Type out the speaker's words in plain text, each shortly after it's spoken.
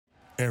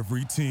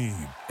Every team,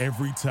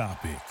 every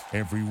topic,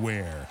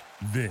 everywhere.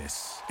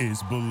 This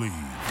is Believe.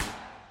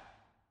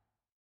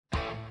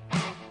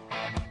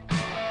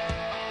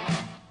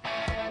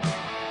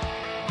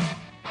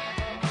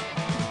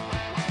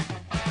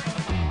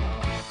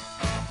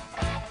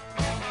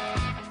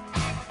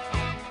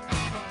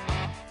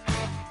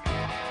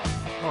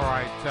 All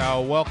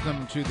right,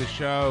 welcome to the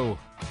show.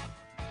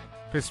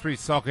 Fifth Street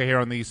Soccer here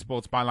on the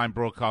Sports Byline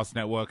Broadcast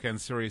Network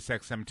and Sirius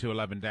XM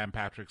 211 Dan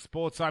Patrick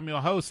Sports. I'm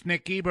your host,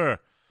 Nick Eber.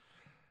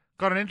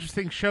 Got an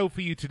interesting show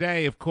for you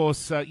today. Of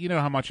course, you know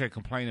how much I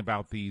complain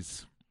about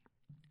these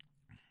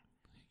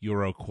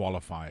Euro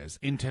qualifiers,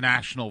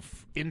 international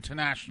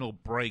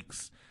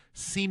breaks,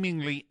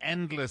 seemingly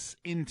endless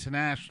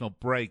international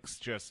breaks.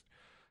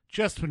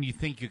 Just when you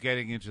think you're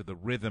getting into the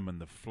rhythm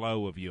and the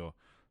flow of your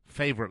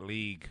favorite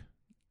league,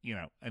 you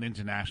know, an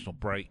international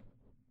break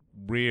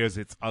rears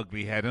its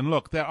ugly head. And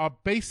look, there are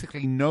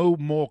basically no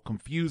more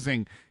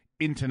confusing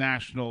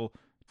international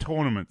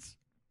tournaments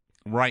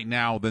right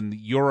now than the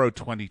Euro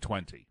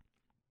 2020.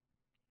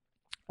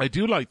 I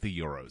do like the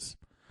Euros.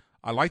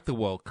 I like the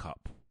World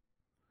Cup.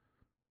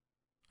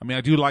 I mean,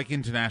 I do like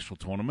international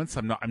tournaments.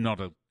 I'm not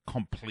a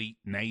complete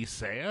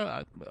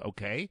naysayer,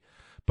 okay?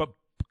 But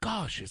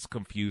gosh, it's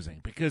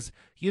confusing because,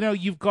 you know,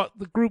 you've got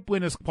the group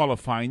winners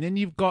qualifying, then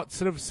you've got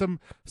sort of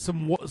some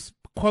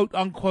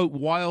quote-unquote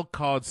wild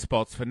card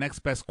spots for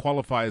next best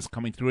qualifiers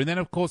coming through. And then,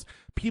 of course,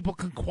 people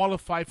can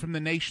qualify from the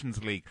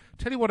Nations League.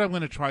 Tell you what I'm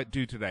going to try to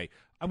do today.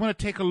 I'm going to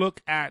take a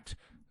look at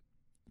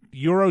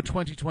Euro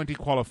 2020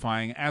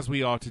 qualifying as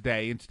we are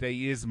today. And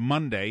today is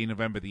Monday,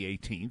 November the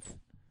 18th.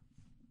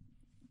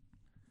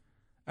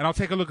 And I'll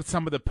take a look at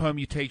some of the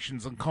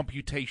permutations and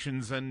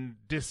computations and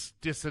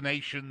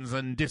dissertations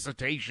and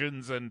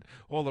dissertations and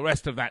all the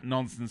rest of that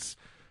nonsense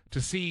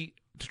to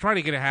try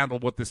to get a handle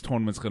what this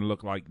tournament's going to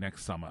look like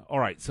next summer. All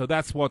right, so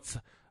that's what's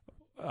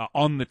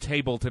on the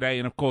table today.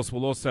 And, of course,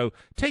 we'll also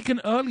take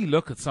an early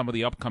look at some of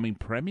the upcoming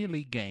Premier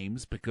League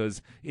games because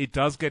it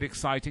does get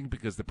exciting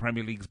because the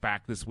Premier League's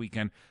back this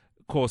weekend.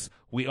 Of course,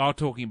 we are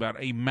talking about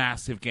a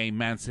massive game.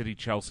 Man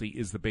City-Chelsea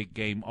is the big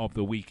game of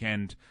the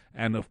weekend.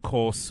 And, of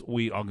course,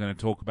 we are going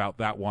to talk about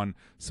that one.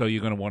 So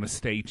you're going to want to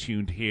stay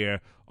tuned here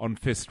on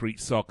Fifth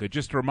Street Soccer.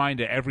 Just a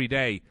reminder, every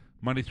day,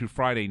 Monday through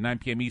Friday, 9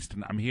 p.m.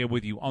 Eastern, I'm here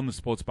with you on the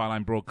Sports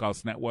Byline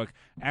Broadcast Network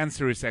and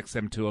Sirius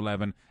XM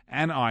 211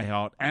 and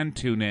iHeart and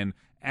TuneIn.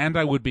 And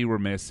I would be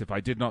remiss if I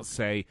did not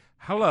say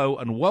hello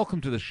and welcome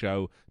to the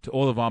show to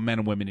all of our men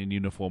and women in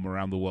uniform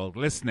around the world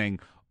listening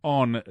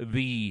on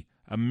the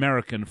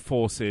American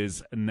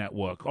Forces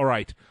Network. All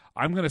right,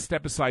 I'm going to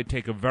step aside,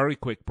 take a very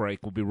quick break.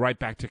 We'll be right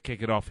back to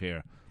kick it off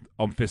here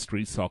on Fifth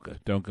Street Soccer.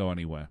 Don't go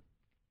anywhere.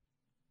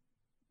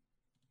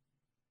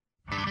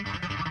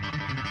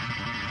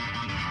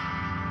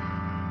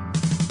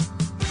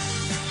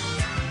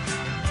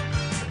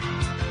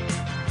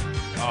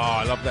 Oh,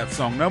 I love that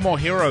song. No More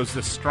Heroes,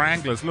 The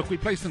Stranglers. Look, we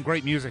play some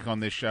great music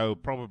on this show,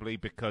 probably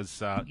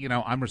because,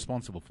 I'm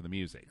responsible for the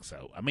music.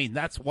 So, I mean,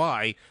 that's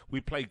why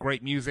we play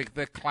great music.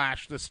 The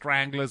Clash, The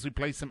Stranglers. We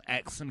play some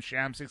X, some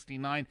Sham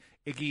 69,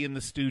 Iggy and the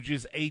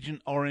Stooges,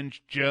 Agent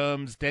Orange,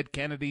 Germs, Dead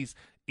Kennedys,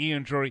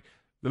 Ian Drury.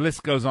 The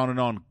list goes on and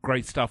on.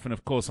 Great stuff. And,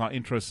 of course, our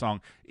intro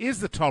song is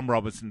the Tom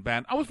Robinson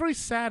Band. I was very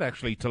sad,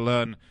 actually, to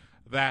learn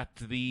that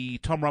the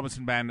Tom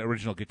Robinson Band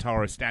original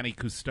guitarist, Danny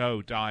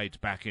Cousteau, died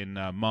back in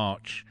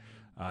March.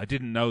 I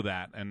didn't know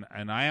that, and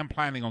I am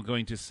planning on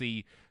going to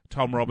see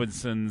Tom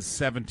Robinson's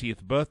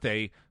 70th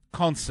birthday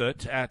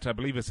concert at, I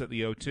believe it's at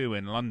the O2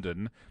 in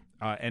London,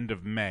 end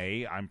of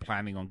May. I'm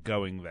planning on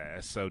going there,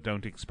 so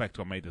don't expect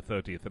on May the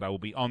 30th that I will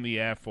be on the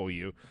air for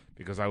you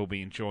because I will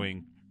be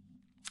enjoying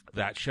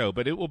that show.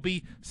 But it will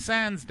be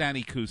sans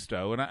Danny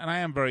Cousteau, and I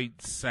am very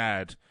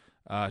sad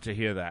to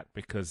hear that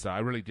because I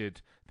really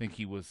did think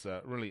he was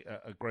really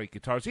a great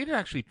guitarist. He did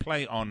actually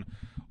play on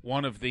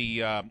one of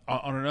the on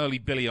an early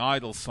Billy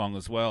Idol song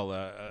as well.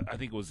 I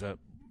think it was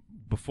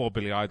before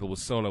Billy Idol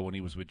was solo when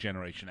he was with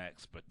Generation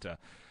X, but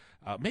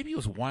maybe it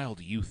was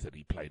Wild Youth that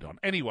he played on.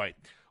 Anyway,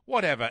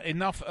 whatever.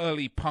 Enough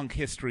early punk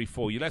history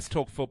for you. Let's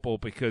talk football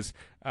because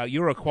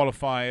Euro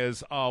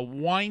qualifiers are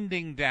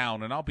winding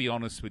down, and I'll be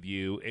honest with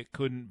you, it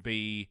couldn't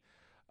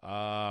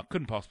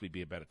possibly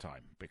be a better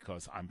time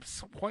because I'm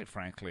quite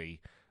frankly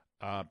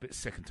a bit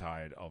sick and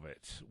tired of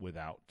it,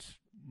 without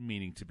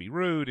meaning to be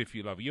rude. If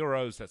you love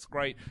Euros, that's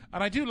great.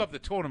 And I do love the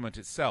tournament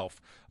itself.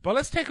 But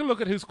let's take a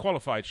look at who's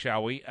qualified,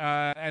 shall we?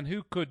 And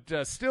who could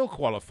still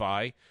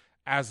qualify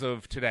as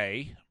of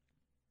today.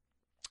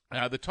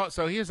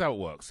 So here's how it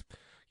works.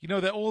 You know,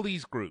 there are all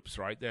these groups,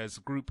 right? There's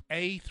Group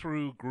A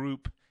through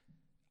Group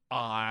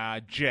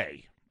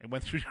J. It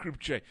went through Group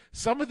J.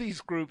 Some of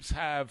these groups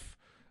have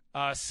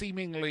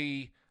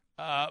seemingly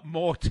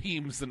more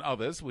teams than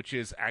others, which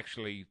is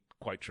actually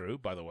quite true,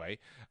 by the way.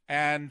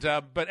 And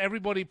but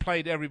everybody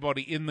played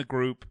everybody in the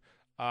group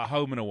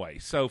home and away.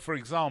 So, for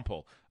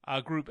example,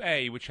 Group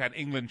A, which had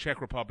England, Czech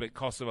Republic,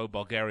 Kosovo,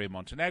 Bulgaria,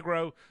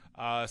 Montenegro.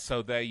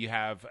 So there you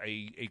have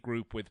a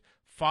group with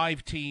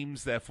 5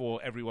 teams, therefore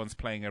everyone's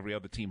playing every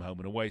other team home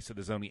and away, so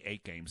there's only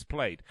 8 games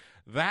played.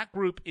 That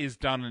group is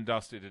done and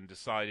dusted and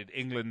decided.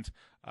 England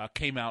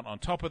came out on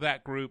top of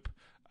that group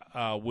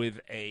with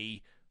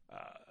a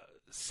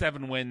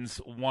 7 wins,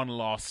 1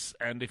 loss.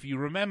 And if you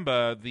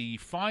remember, the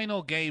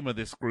final game of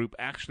this group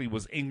actually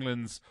was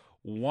England's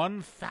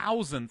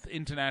 1,000th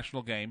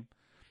international game,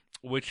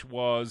 which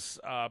was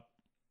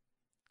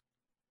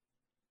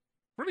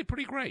really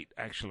pretty great,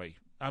 actually.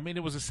 I mean,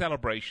 it was a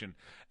celebration.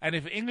 And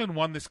if England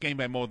won this game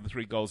by more than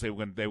 3 goals, they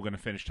were going to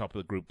finish top of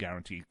the group,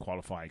 guaranteed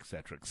qualify,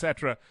 etc.,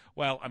 etc.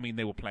 Well, I mean,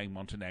 they were playing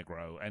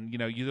Montenegro. And,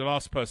 you're the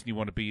last person you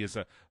want to be is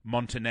a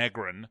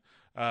Montenegrin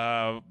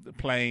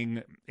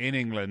playing in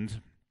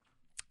England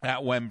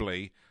at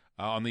Wembley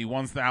on the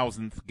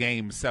 1,000th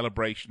game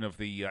celebration of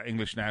the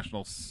English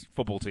national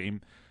football team.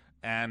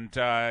 And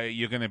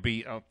you're going to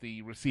be at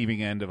the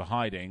receiving end of a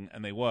hiding,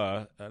 and they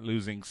were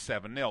losing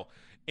 7-0.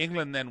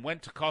 England then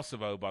went to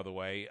Kosovo, by the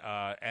way,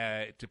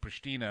 to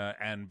Pristina,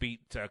 and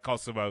beat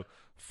Kosovo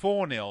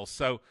 4-0.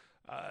 So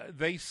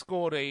they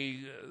scored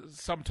a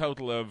sum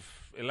total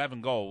of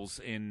 11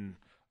 goals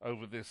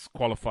over this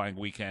qualifying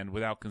weekend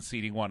without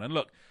conceding one. And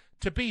look,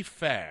 to be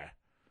fair,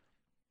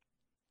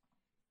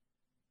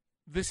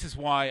 this is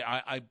why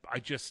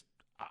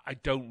I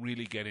don't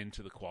really get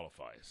into the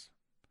qualifiers.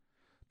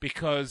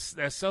 Because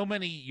there's so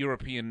many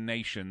European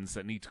nations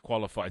that need to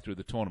qualify through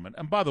the tournament.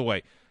 And by the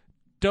way,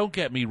 don't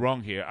get me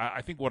wrong here.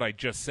 I think what I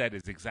just said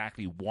is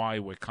exactly why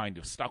we're kind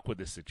of stuck with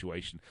this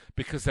situation,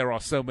 because there are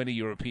so many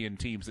European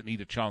teams that need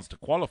a chance to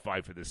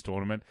qualify for this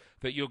tournament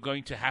that you're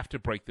going to have to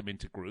break them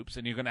into groups,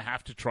 and you're going to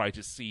have to try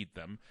to seed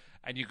them,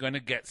 and you're going to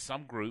get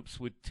some groups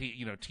with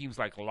teams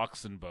like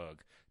Luxembourg,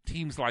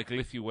 teams like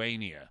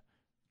Lithuania,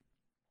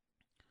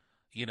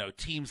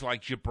 teams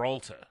like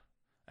Gibraltar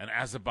and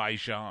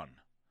Azerbaijan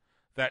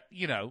that,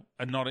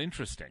 are not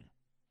interesting.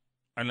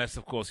 Unless,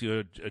 of course, you're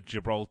a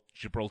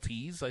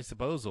Gibraltese, I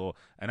suppose, or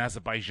an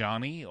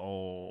Azerbaijani,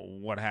 or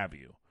what have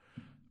you.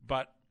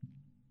 But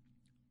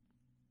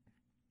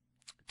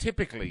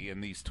typically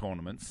in these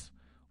tournaments,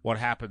 what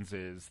happens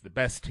is the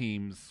best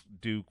teams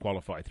do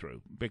qualify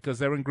through because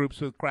they're in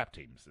groups with crap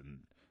teams. And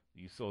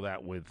you saw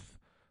that with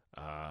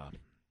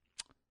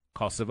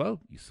Kosovo.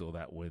 You saw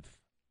that with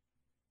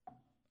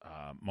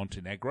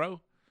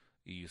Montenegro.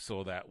 You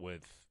saw that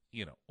with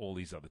all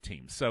these other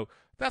teams. So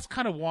that's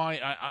kind of why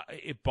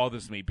it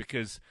bothers me,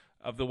 because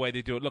of the way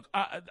they do it. Look,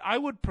 I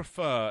would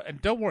prefer,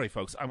 and don't worry,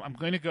 folks, I'm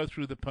going to go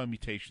through the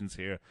permutations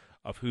here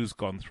of who's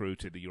gone through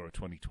to the Euro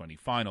 2020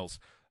 finals.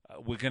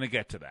 We're going to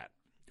get to that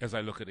as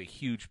I look at a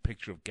huge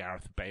picture of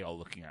Gareth Bale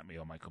looking at me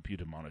on my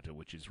computer monitor,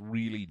 which is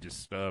really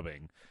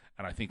disturbing,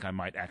 and I think I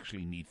might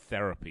actually need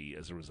therapy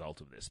as a result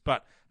of this.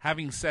 But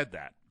having said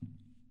that,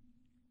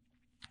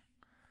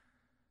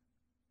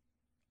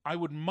 I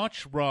would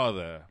much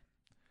rather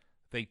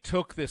they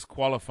took this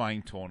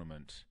qualifying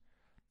tournament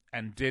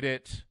and did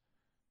it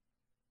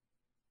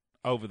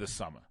over the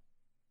summer.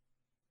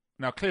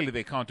 Now, clearly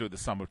they can't do it the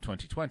summer of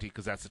 2020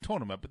 because that's a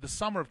tournament, but the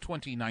summer of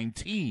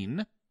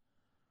 2019,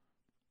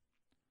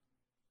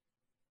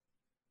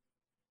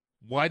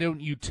 why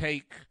don't you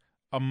take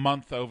a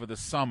month over the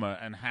summer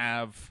and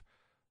have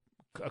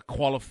a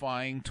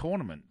qualifying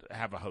tournament?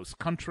 Have a host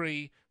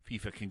country.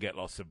 FIFA can get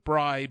lots of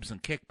bribes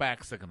and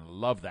kickbacks. They're going to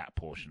love that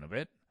portion of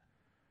it.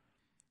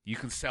 You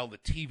can sell the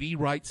TV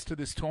rights to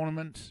this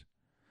tournament,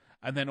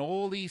 and then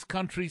all these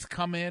countries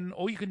come in,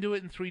 or you can do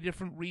it in 3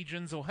 different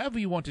regions, or however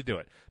you want to do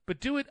it. But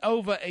do it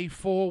over a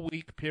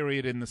 4-week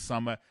period in the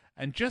summer,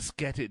 and just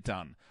get it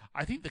done.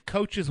 I think the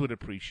coaches would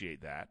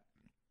appreciate that.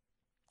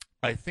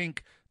 I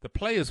think the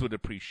players would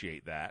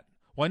appreciate that.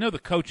 Well, I know the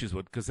coaches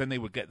would, because then they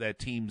would get their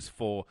teams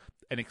for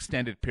an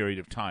extended period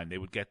of time. They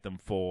would get them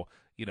for,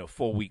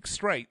 4 weeks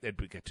straight.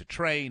 They'd get to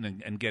train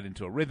and get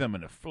into a rhythm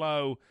and a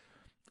flow.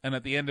 And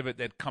at the end of it,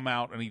 they'd come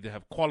out and either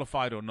have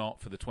qualified or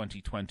not for the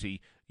 2020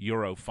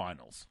 Euro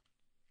finals.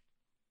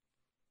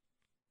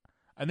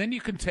 And then you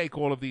can take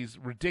all of these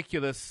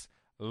ridiculous,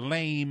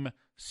 lame,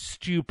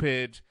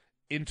 stupid,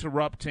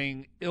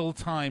 interrupting,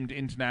 ill-timed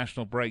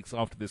international breaks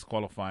after this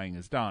qualifying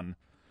is done,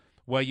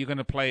 where you're going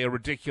to play a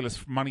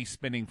ridiculous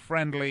money-spinning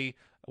friendly,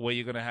 where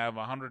you're going to have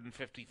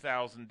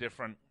 150,000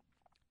 different...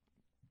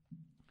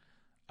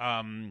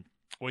 where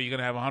you're going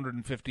to have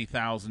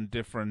 150,000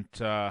 different...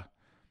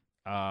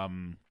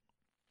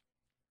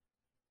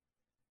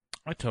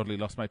 I totally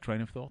lost my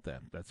train of thought there.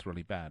 That's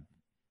really bad.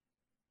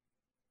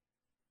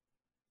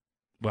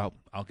 Well,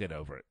 I'll get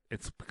over it.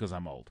 It's because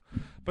I'm old.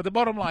 But the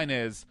bottom line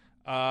is,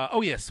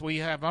 we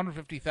have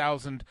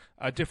 150,000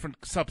 different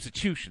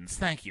substitutions.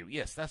 Thank you.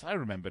 Yes, I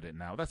remembered it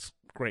now. That's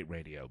great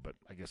radio, but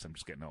I guess I'm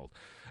just getting old.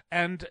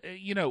 And,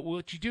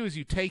 what you do is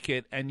you take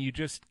it and you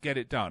just get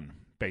it done,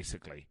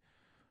 basically.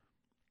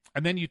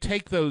 And then you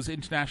take those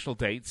international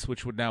dates,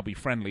 which would now be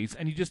friendlies,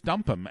 and you just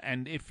dump them.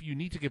 And if you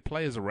need to give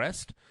players a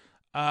rest,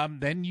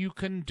 then you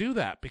can do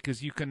that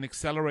because you can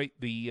accelerate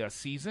the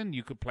season.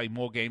 You could play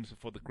more games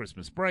before the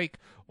Christmas break,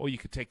 or you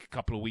could take a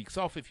couple of weeks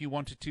off if you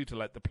wanted to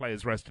let the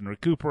players rest and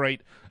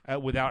recuperate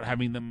without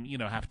having them,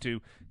 have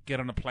to get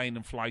on a plane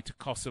and fly to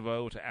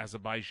Kosovo, to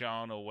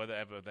Azerbaijan, or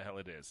whatever the hell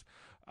it is.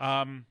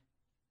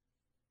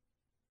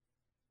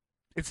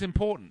 It's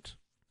important.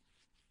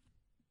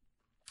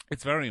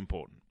 It's very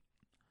important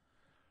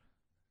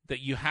that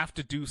you have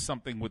to do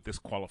something with this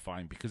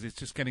qualifying because it's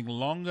just getting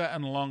longer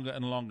and longer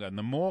and longer. And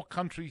the more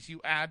countries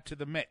you add to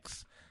the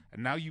mix,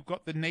 and now you've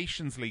got the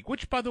Nations League,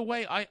 which, by the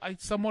way, I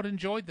somewhat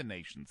enjoyed the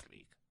Nations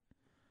League.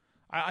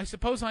 I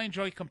suppose I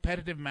enjoy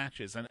competitive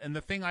matches, and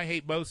the thing I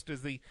hate most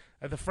is the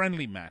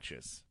friendly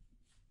matches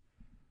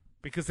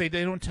because they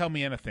don't tell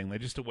me anything. They're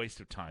just a waste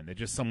of time. They're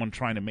just someone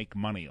trying to make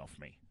money off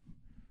me,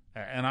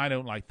 and I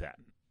don't like that.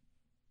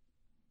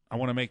 I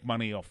want to make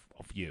money off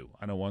you.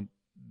 I don't want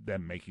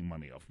them making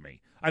money off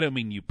me. I don't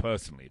mean you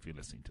personally if you're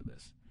listening to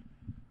this.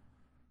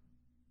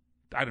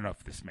 I don't know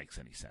if this makes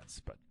any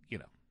sense, but,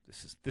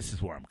 this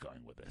is where I'm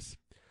going with this.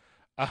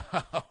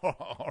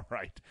 All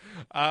right.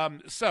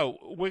 So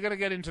we're going to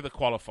get into the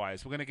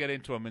qualifiers. We're going to get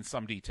into them in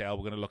some detail.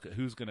 We're going to look at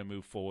who's going to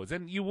move forwards.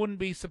 And you wouldn't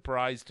be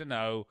surprised to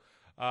know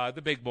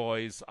the big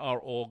boys are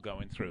all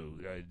going through.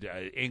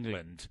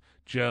 England,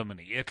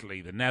 Germany,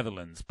 Italy, the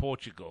Netherlands,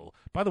 Portugal.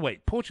 By the way,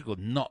 Portugal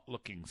not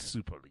looking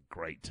super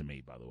great to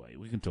me, by the way.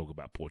 We can talk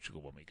about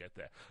Portugal when we get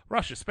there.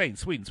 Russia, Spain,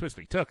 Sweden,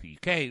 Switzerland, Turkey,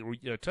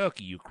 UK,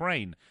 Turkey,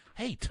 Ukraine.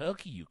 Hey,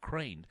 Turkey,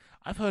 Ukraine.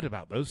 I've heard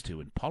about those two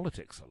in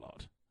politics a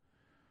lot.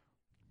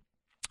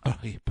 Oh,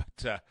 yeah,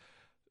 but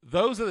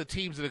those are the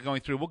teams that are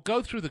going through. We'll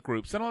go through the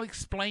groups, and I'll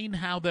explain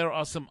how there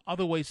are some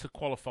other ways to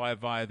qualify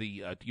via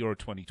the Euro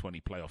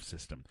 2020 playoff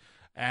system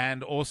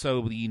and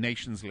also the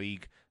Nations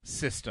League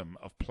system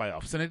of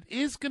playoffs. And it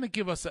is going to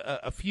give us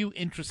a few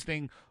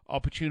interesting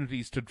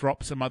opportunities to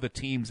drop some other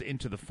teams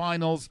into the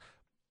finals.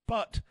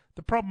 But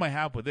the problem I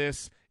have with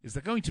this is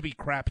they're going to be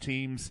crap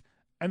teams,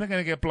 and they're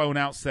going to get blown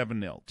out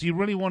 7-0. Do you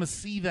really want to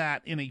see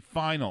that in a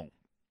final?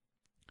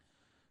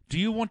 Do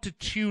you want to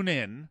tune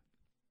in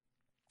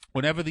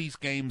whenever these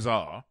games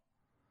are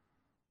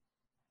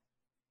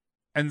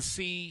and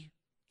see,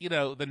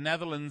 the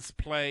Netherlands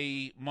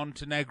play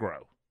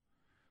Montenegro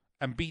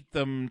and beat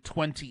them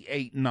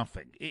 28-0?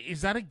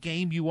 Is that a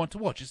game you want to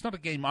watch? It's not a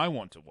game I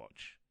want to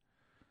watch.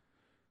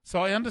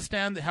 So I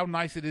understand how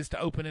nice it is to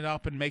open it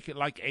up and make it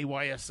like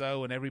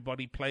AYSO and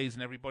everybody plays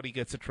and everybody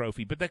gets a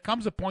trophy. But there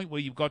comes a point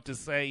where you've got to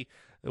say,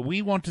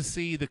 we want to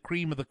see the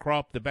cream of the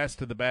crop, the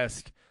best of the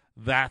best.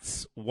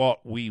 That's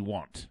what we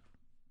want.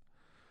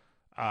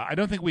 I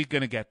don't think we're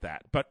going to get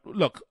that. But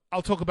look,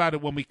 I'll talk about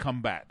it when we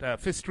come back.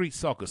 Fifth Street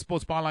Soccer,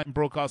 Sports Byline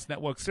Broadcast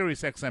Network,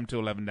 Sirius XM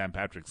 211, Dan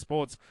Patrick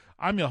Sports.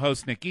 I'm your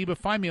host, Nick Geber.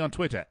 Find me on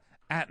Twitter,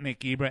 @Nick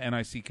Geber,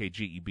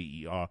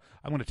 NickGeber.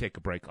 I'm going to take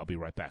a break. I'll be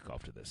right back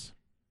after this.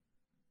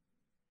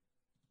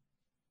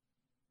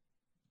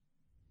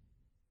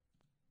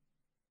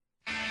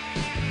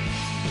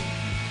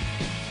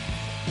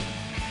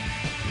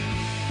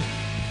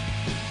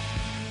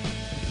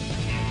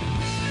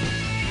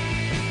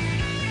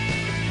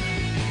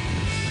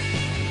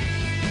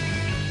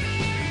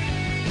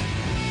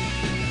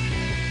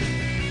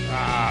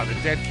 The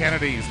Dead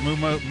Kennedys,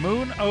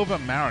 Moon Over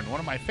Marin,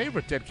 one of my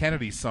favorite Dead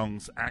Kennedys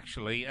songs,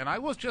 actually. And I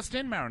was just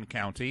in Marin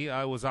County.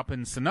 I was up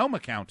in Sonoma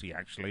County,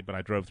 actually, but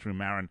I drove through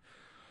Marin.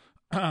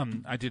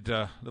 I did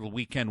a little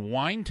weekend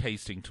wine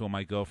tasting tour.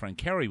 My girlfriend,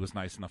 Kerry, was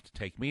nice enough to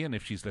take me. And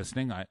if she's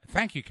listening,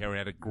 thank you, Kerry. I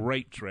had a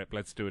great trip.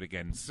 Let's do it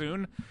again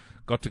soon.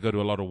 Got to go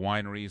to a lot of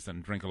wineries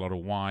and drink a lot of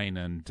wine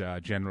and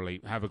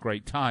generally have a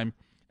great time.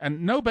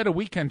 And no better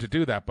weekend to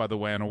do that, by the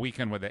way, on a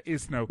weekend where there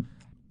is no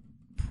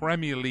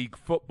Premier League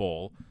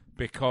football,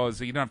 because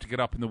you don't have to get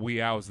up in the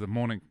wee hours of the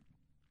morning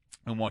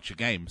and watch a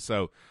game.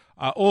 So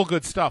all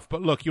good stuff.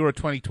 But look, Euro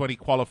 2020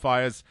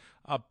 qualifiers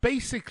are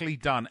basically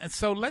done. And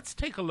so let's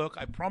take a look.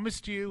 I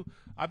promised you,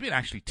 I've been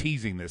actually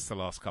teasing this the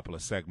last couple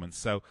of segments.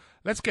 So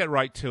let's get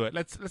right to it.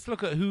 Let's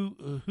look at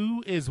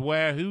who is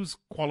where, who's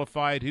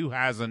qualified, who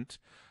hasn't.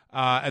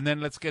 And then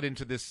let's get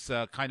into this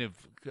kind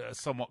of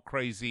somewhat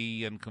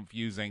crazy and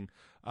confusing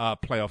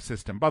playoff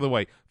system. By the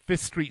way,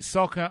 Fifth Street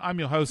Soccer, I'm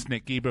your host,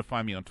 Nick Geber.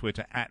 Find me on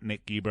Twitter,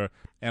 @Nick Geber,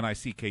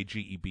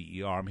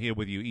 NickGeber. I'm here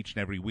with you each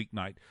and every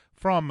weeknight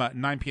from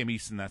 9 p.m.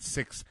 Eastern, that's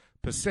 6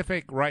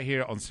 Pacific, right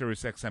here on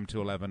Sirius XM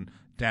 211,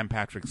 Dan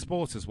Patrick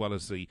Sports, as well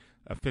as the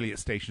affiliate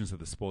stations of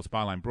the Sports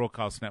Byline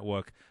Broadcast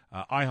Network,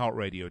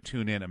 iHeartRadio,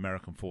 TuneIn,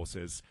 American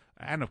Forces,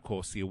 and, of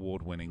course, the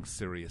award-winning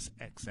Sirius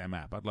XM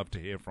app. I'd love to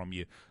hear from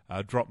you.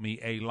 Drop me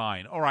a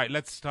line. All right,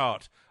 let's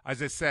start.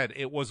 As I said,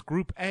 it was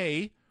Group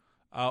A,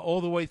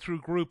 all the way through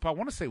Group, I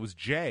want to say it was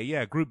J.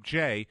 Yeah, Group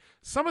J.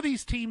 Some of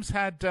these teams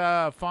had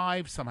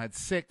 5, some had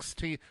 6.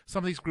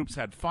 Some of these groups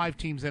had 5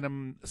 teams in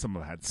them, some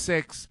of them had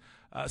 6.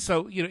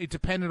 So, it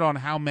depended on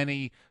how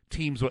many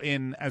teams were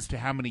in as to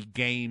how many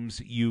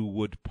games you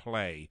would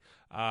play.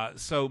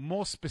 So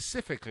more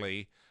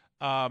specifically,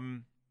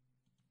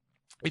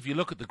 if you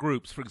look at the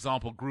groups, for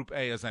example, Group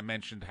A, as I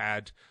mentioned,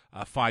 had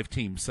 5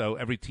 teams. So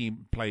every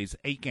team plays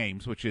 8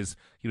 games, which is,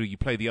 you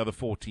play the other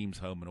 4 teams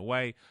home and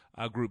away.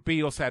 Group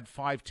B also had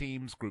 5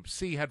 teams. Group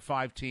C had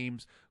 5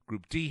 teams.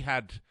 Group D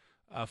had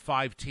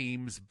 5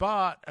 teams.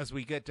 But as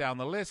we get down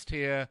the list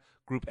here,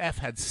 Group F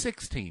had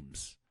 6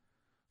 teams.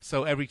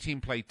 So every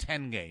team played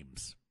 10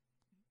 games.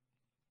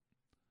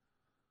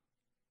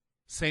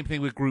 Same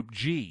thing with Group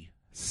G,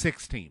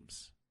 6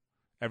 teams.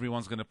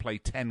 Everyone's going to play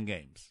 10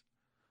 games.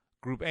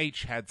 Group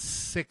H had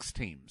 6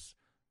 teams.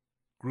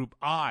 Group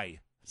I,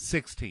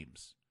 6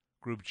 teams.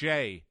 Group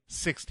J,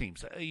 6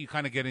 teams. You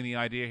kind of getting the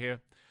idea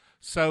here?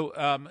 So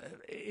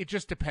it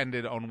just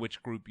depended on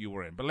which group you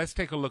were in. But let's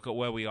take a look at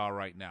where we are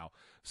right now.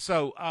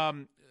 So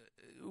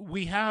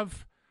we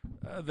have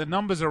the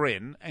numbers are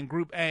in, and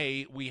Group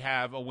A, we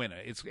have a winner.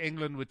 It's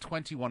England with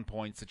 21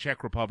 points. The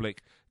Czech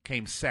Republic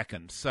came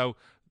second. So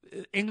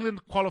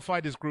England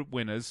qualified as group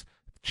winners.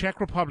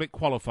 Czech Republic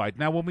qualified.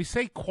 Now, when we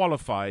say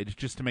qualified,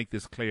 just to make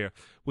this clear,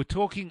 we're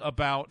talking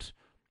about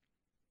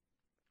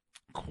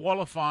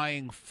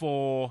qualifying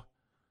for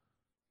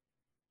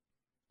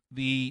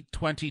the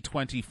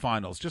 2020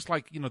 finals, just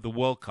like, the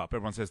World Cup.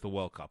 Everyone says the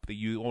World Cup, that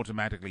you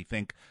automatically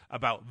think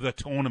about the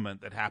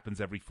tournament that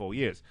happens every 4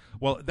 years.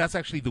 Well, that's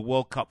actually the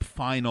World Cup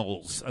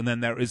finals, and then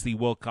there is the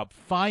World Cup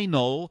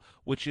final,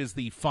 which is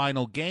the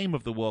final game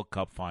of the World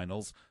Cup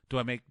finals.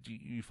 Do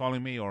you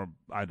following me, or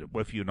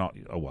if you're not,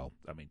 oh well,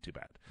 too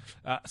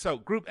bad. So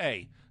Group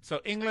A,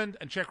 so England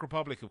and Czech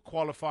Republic have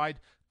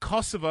qualified.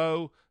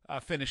 Kosovo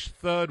finished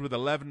third with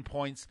 11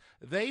 points.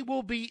 They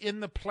will be in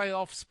the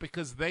playoffs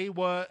because they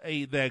were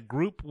their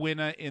group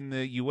winner in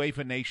the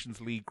UEFA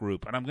Nations League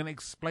group, and I'm going to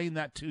explain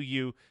that to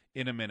you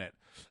in a minute.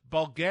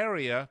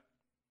 Bulgaria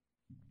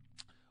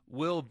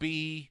will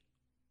be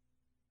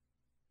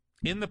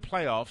in the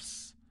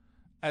playoffs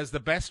as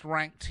the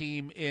best-ranked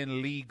team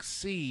in League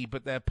C,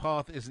 but their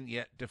path isn't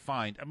yet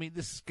defined.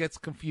 This gets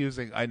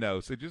confusing, I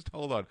know, so just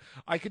hold on.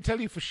 I can tell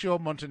you for sure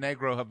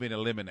Montenegro have been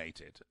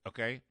eliminated,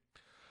 okay?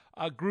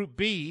 Group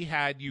B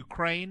had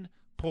Ukraine,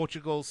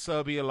 Portugal,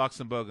 Serbia,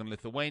 Luxembourg, and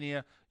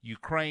Lithuania.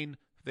 Ukraine,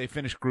 they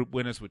finished group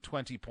winners with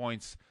 20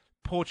 points.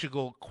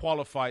 Portugal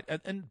qualified.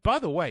 And by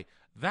the way,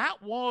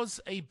 that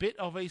was a bit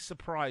of a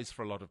surprise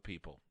for a lot of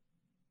people.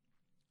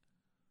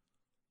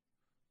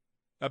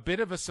 A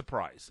bit of a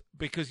surprise,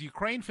 because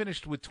Ukraine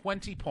finished with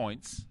 20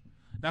 points.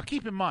 Now,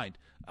 keep in mind,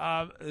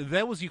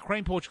 there was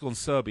Ukraine, Portugal, and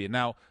Serbia.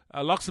 Now,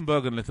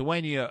 Luxembourg and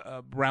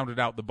Lithuania rounded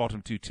out the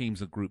bottom 2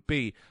 teams of Group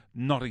B.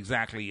 Not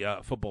exactly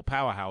football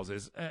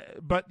powerhouses.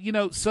 But,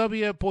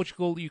 Serbia,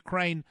 Portugal,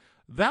 Ukraine,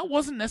 that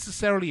wasn't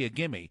necessarily a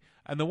gimme.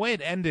 And the way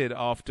it ended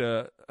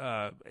after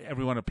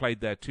everyone had played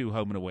their 2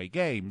 home and away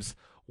games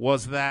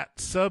was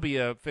that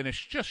Serbia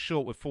finished just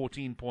short with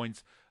 14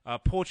 points.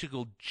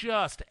 Portugal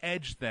just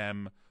edged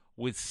them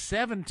with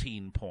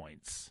 17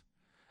 points.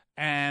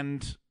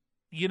 And,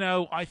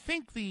 I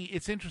think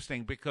it's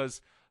interesting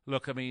because,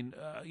 look,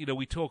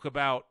 we talk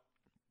about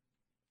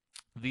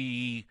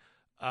the,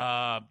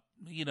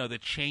 the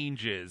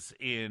changes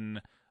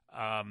in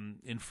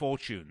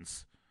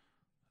fortunes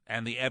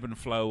and the ebb and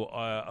flow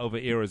over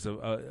eras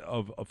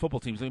of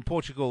football teams.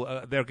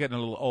 Portugal, they're getting a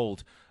little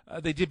old.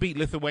 They did beat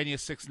Lithuania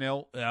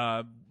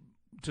 6-0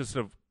 to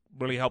sort of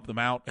really help them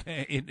out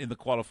in the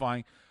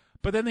qualifying.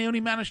 But then they only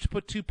managed to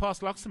put 2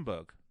 past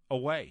Luxembourg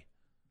away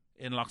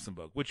in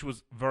Luxembourg, which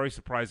was very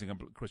surprising.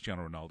 And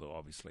Cristiano Ronaldo,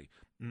 obviously,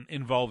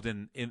 involved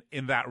in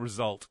that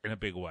result in a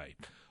big way.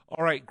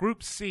 All right,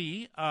 Group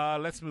C.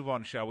 Let's move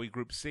on, shall we?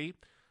 Group C.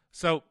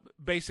 So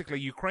basically,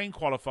 Ukraine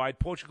qualified,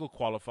 Portugal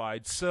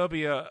qualified,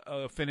 Serbia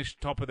finished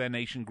top of their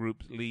nation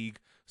group league,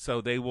 so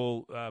they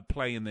will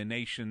play in the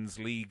Nations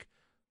League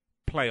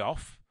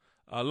playoff.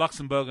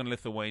 Luxembourg and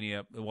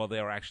Lithuania, well, they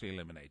are actually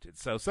eliminated.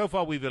 So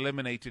far we've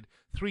eliminated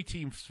 3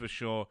 teams for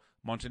sure: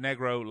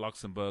 Montenegro,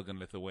 Luxembourg, and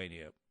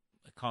Lithuania.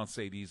 I can't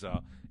say these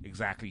are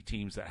exactly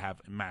teams that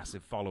have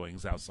massive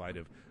followings outside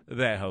of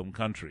their home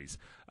countries.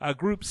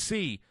 Group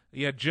C,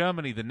 you had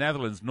Germany, the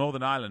Netherlands,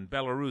 Northern Ireland,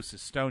 Belarus,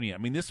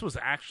 Estonia. This was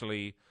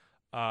actually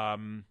a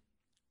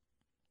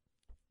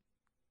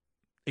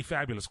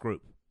fabulous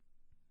group.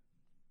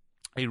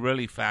 A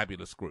really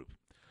fabulous group.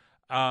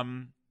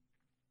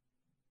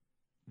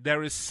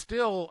 There is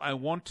still, I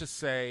want to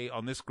say,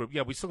 on this group,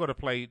 we still got to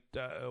play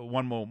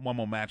one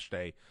more match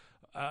day.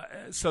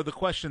 So the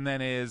question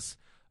then is,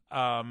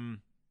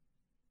 can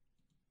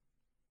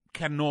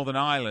Northern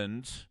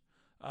Ireland,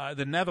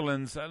 the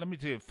Netherlands, let me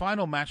tell you,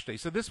 final match day.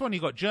 So this one, you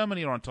got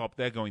Germany are on top.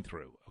 They're going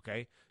through,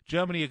 okay?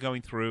 Germany are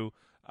going through,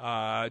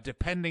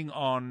 depending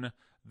on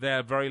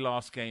their very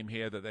last game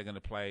here that they're going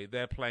to play.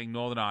 They're playing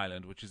Northern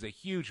Ireland, which is a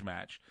huge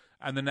match,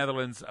 and the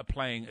Netherlands are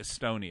playing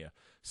Estonia.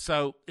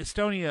 So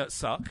Estonia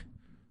suck.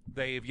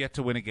 They have yet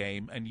to win a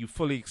game, and you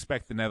fully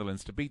expect the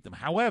Netherlands to beat them.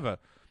 However,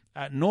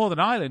 Northern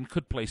Ireland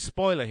could play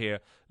spoiler here.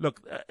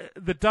 Look,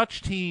 the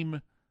Dutch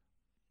team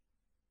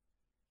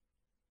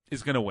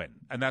is going to win,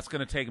 and that's going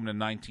to take them to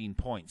 19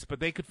 points.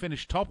 But they could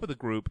finish top of the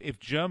group if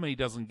Germany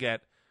doesn't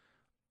get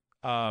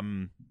a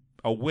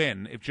a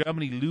win if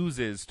Germany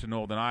loses to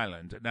Northern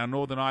Ireland. Now,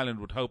 Northern Ireland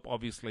would hope,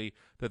 obviously,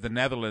 that the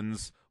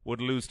Netherlands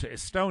would lose to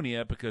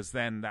Estonia, because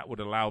then that would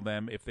allow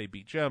them, if they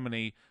beat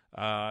Germany,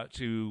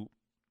 to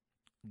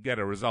get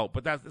a result.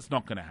 But that's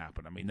not going to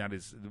happen. I mean, that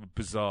is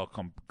bizarre.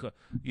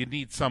 You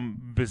need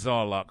some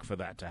bizarre luck for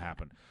that to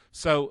happen.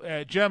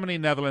 So Germany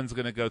and Netherlands are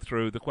going to go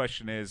through. The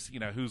question is,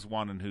 who's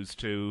one and who's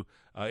two.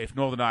 If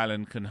Northern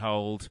Ireland can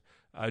hold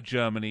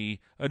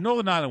Germany,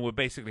 Northern Ireland would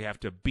basically have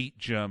to beat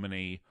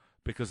Germany,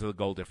 because of the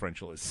goal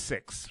differential is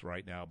 6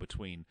 right now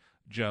between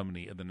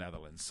Germany and the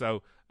Netherlands.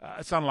 So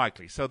it's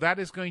unlikely. So that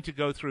is going to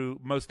go through,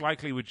 most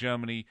likely with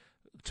Germany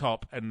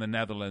top and the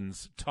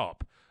Netherlands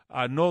top.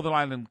 Northern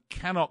Ireland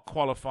cannot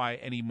qualify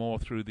anymore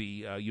through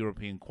the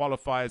European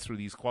qualifiers, through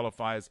these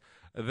qualifiers.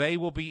 They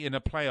will be in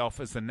a playoff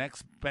as the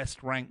next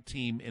best-ranked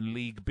team in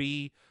League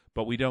B,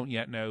 but we don't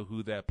yet know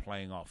who they're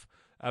playing off.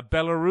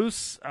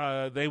 Belarus,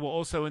 they were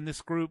also in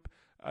this group.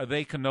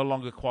 They can no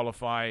longer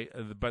qualify,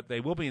 but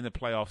they will be in the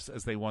playoffs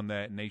as they won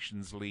their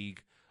Nations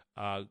League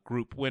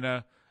group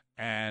winner.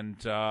 And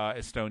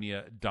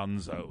Estonia,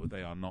 dunzo.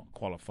 They are not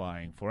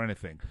qualifying for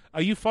anything.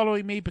 Are you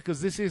following me?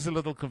 Because this is a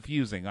little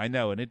confusing, I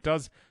know, and it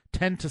does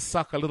tend to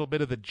suck a little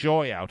bit of the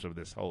joy out of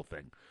this whole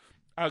thing.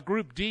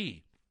 Group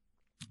D,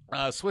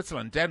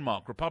 Switzerland,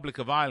 Denmark, Republic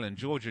of Ireland,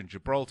 Georgia, and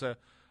Gibraltar.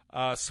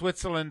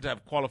 Switzerland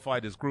have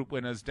qualified as group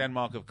winners.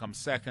 Denmark have come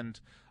second.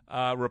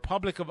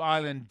 Republic of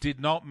Ireland did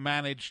not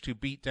manage to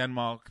beat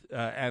Denmark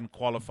and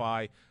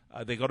qualify.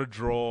 They got a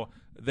draw.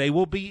 They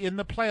will be in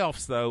the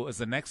playoffs, though, as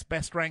the next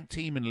best-ranked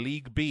team in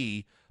League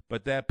B,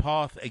 but their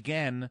path,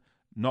 again,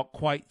 not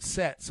quite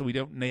set, so we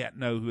don't yet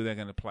know who they're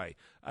going to play.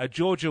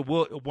 Georgia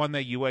won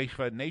their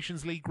UEFA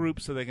Nations League group,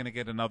 so they're going to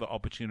get another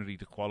opportunity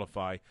to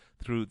qualify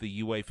through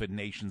the UEFA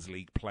Nations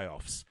League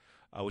playoffs,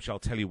 which I'll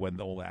tell you when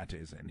all that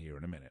is in here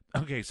in a minute.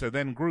 Okay, so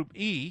then Group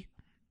E.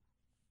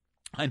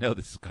 I know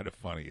this is kind of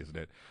funny, isn't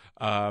it?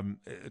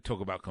 Talk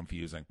about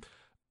confusing.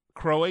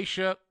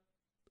 Croatia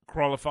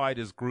qualified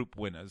as group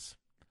winners.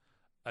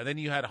 And then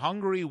you had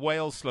Hungary,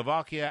 Wales,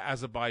 Slovakia,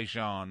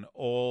 Azerbaijan,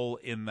 all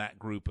in that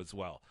group as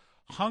well.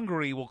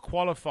 Hungary will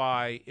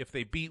qualify if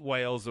they beat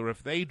Wales or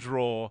if they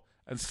draw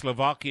and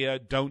Slovakia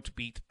don't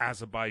beat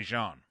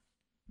Azerbaijan.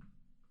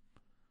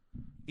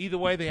 Either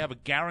way, they have a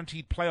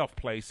guaranteed playoff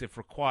place if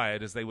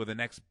required, as they were the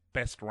next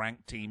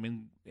best-ranked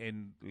team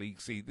in League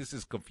C. This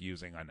is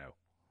confusing, I know.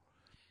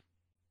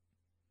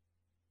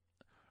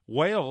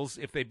 Wales,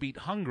 if they beat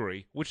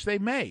Hungary, which they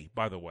may,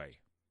 by the way,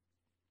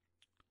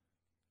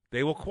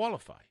 they will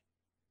qualify.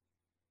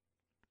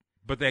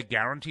 But they're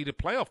guaranteed a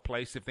playoff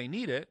place if they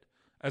need it,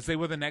 as they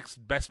were the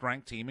next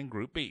best-ranked team in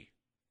Group B.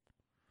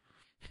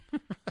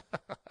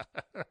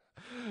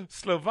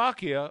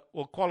 Slovakia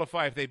will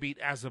qualify if they beat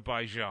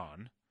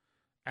Azerbaijan,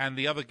 and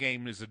the other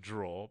game is a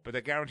draw, but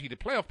they're guaranteed a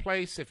playoff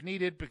place if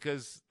needed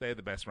because they're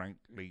the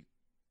best-ranked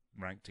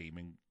team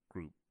in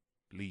Group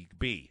League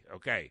B.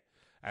 Okay,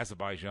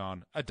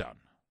 Azerbaijan are done.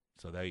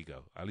 So there you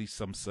go. At least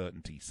some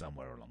certainty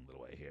somewhere along the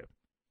way here.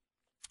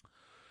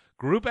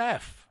 Group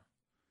F,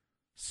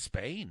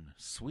 Spain,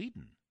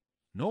 Sweden,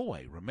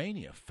 Norway,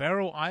 Romania,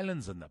 Faroe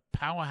Islands, and the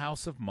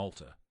powerhouse of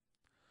Malta.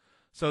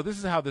 So this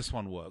is how this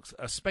one works.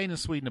 Spain and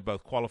Sweden are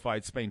both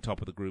qualified. Spain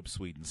top of the group,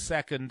 Sweden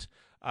second.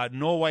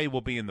 Norway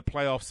will be in the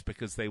playoffs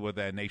because they were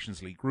their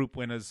Nations League group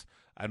winners.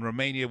 And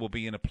Romania will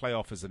be in a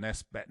playoff as the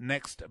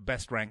next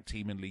best-ranked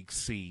team in League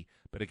C.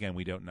 But again,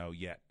 we don't know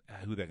yet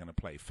who they're going to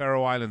play.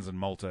 Faroe Islands and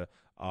Malta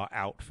are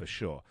out for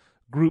sure.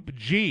 Group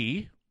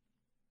G,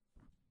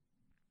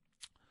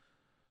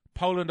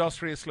 Poland,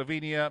 Austria,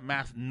 Slovenia,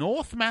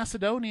 North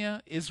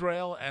Macedonia,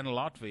 Israel, and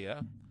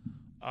Latvia.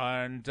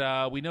 And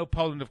we know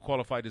Poland have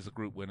qualified as the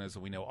group winners,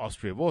 and we know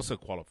Austria have also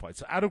qualified.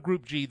 So out of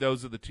Group G,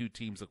 those are the two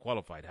teams that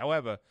qualified.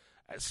 However,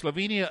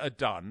 Slovenia are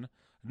done.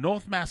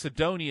 North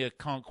Macedonia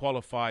can't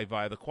qualify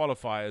via the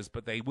qualifiers,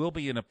 but they will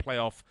be in a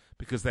playoff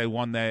because they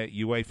won their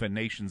UEFA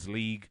Nations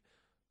League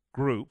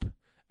group.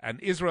 And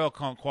Israel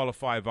can't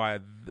qualify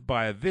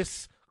via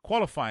this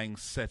qualifying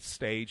set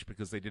stage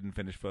because they didn't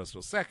finish first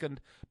or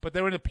second, but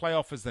they're in a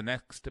playoff as the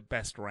next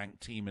best-ranked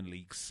team in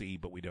League C,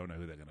 but we don't know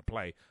who they're going to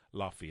play.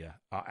 Latvia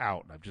are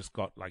out, and I've just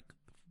got like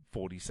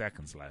 40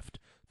 seconds left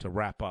to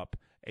wrap up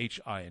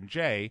H, I, and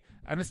J,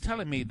 and it's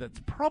telling me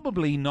that's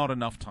probably not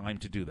enough time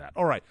to do that.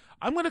 All right,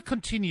 I'm going to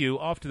continue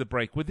after the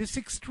break with this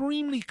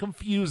extremely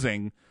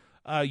confusing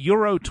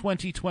Euro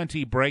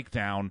 2020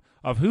 breakdown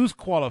of who's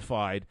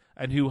qualified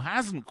and who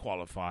hasn't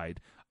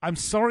qualified. I'm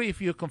sorry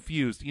if you're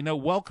confused.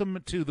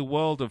 Welcome to the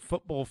world of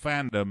football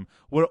fandom.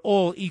 We're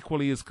all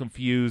equally as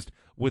confused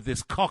with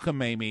this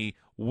cockamamie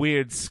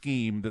weird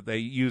scheme that they're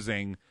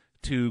using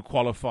to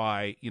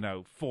qualify,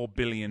 4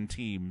 billion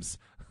teams,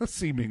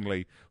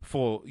 seemingly,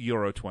 for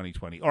Euro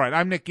 2020. All right,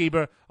 I'm Nick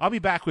Geber. I'll be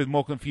back with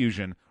more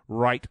confusion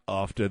right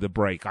after the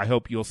break. I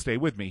hope you'll stay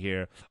with me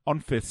here on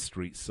Fifth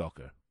Street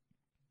Soccer.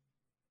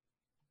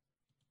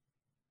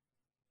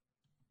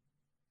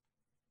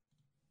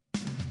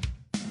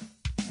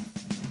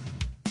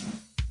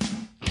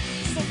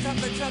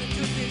 Sometimes I try to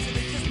do things and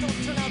they just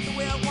don't turn out the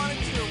way I want it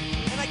to.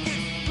 And I get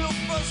real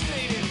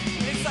frustrated.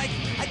 And it's It's like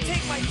I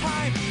take my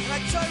time and I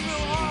try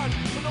real hard,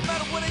 but no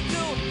matter what I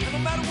do and no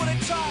matter what I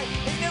try,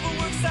 it never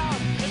works out.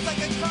 It's like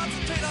I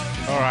concentrate on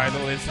it real All right, hard,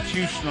 a little but it never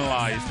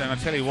institutionalized. works out. And I'll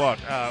tell you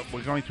what,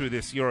 we're going through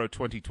this Euro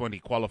 2020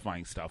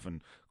 qualifying stuff, and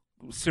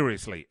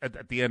seriously,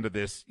 at the end of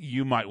this,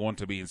 you might want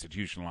to be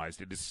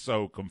institutionalized. It is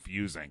so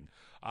confusing.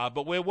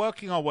 But we're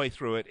working our way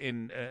through it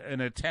in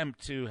an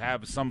attempt to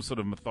have some sort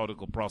of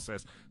methodical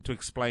process to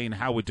explain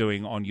how we're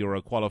doing on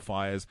Euro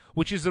qualifiers,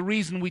 which is the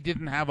reason we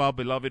didn't have our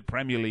beloved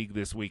Premier League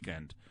this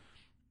weekend.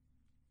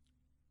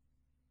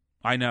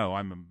 I know,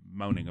 I'm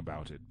moaning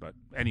about it, but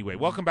anyway,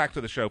 welcome back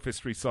to the show, Fifth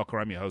Street Soccer.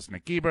 I'm your host,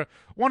 Nick Geber.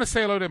 Want to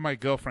say hello to my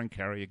girlfriend,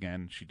 Carrie,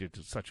 again. She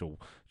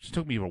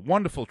took me on a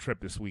wonderful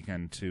trip this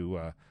weekend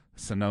to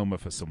Sonoma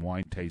for some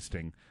wine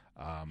tasting.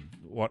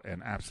 What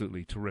an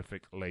absolutely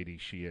terrific lady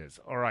she is.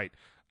 All right,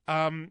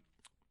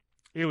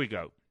 here we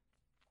go.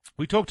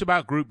 We talked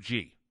about Group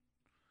G,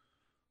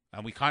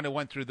 and we kind of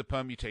went through the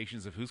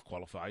permutations of who's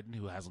qualified and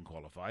who hasn't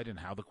qualified and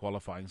how the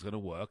qualifying is going to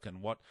work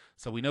and what.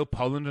 So we know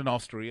Poland and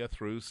Austria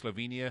through,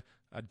 Slovenia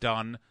are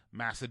done,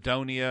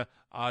 Macedonia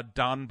are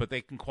done, but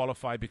they can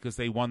qualify because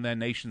they won their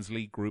Nations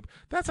League group.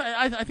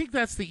 I think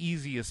that's the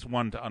easiest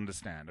one to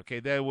understand. Okay,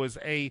 there was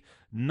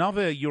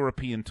another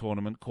European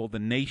tournament called the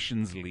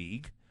Nations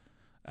League,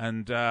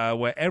 and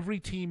where every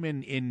team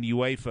in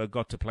UEFA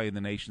got to play in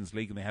the Nations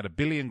League, and they had 1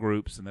 billion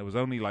groups, and there was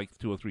only like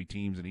 2 or 3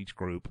 teams in each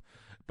group.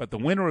 But the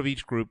winner of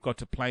each group got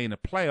to play in a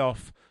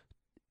playoff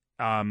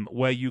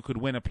where you could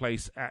win a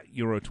place at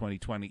Euro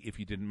 2020 if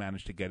you didn't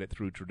manage to get it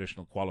through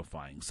traditional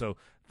qualifying. So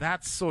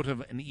that's sort of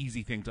an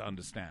easy thing to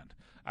understand.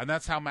 And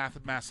that's how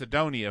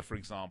Macedonia, for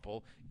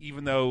example,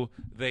 even though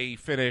they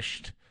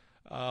finished,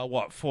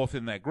 4th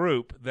in their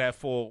group,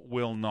 therefore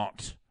will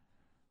not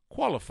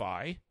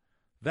qualify.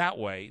 That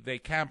way, they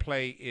can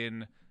play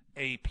in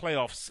a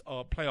playoff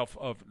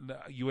of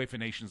UEFA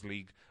Nations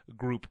League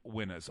group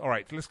winners. All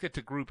right, let's get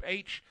to Group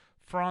H.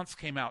 France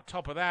came out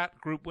top of that.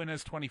 Group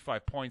winners,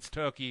 25 points.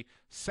 Turkey,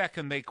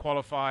 second, they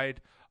qualified.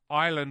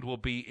 Ireland will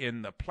be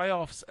in the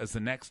playoffs as the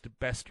next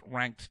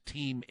best-ranked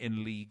team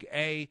in League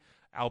A.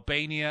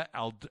 Albania,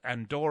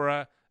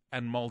 Andorra,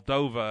 and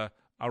Moldova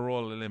are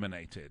all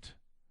eliminated.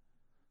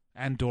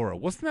 Andorra,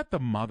 wasn't that the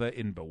mother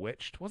in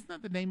Bewitched? Wasn't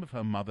that the name of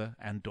her mother,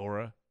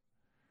 Andorra?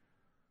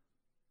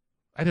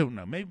 I don't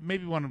know.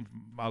 Maybe one of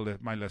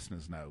my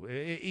listeners know.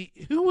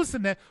 What was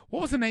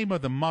the name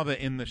of the mother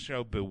in the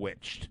show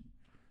Bewitched?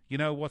 You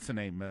know, what's her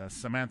name?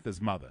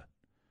 Samantha's mother.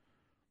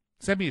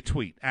 Send me a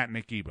tweet at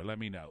Nick Geber. Let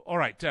me know. All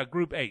right,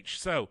 Group H.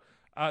 So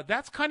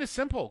that's kind of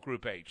simple,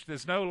 Group H.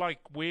 There's no, like,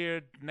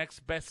 weird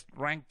next best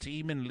ranked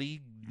team in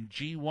League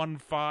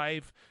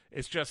G15.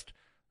 It's just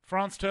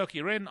France,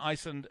 Turkey are in,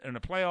 Iceland in a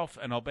playoff,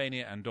 and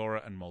Albania,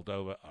 Andorra, and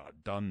Moldova are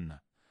done.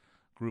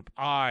 Group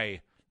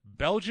I.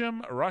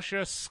 Belgium,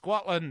 Russia,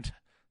 Scotland,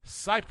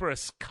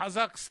 Cyprus,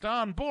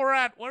 Kazakhstan,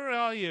 Borat, where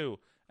are you?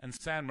 And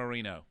San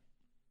Marino.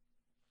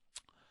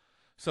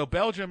 So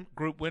Belgium,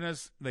 group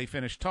winners, they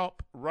finished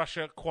top.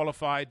 Russia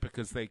qualified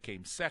because they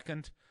came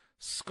second.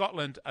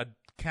 Scotland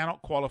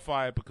cannot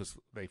qualify because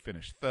they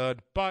finished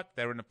third, but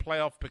they're in a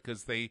playoff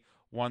because they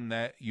won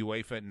their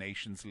UEFA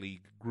Nations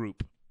League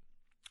group.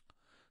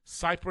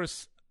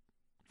 Cyprus,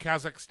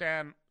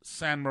 Kazakhstan,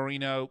 San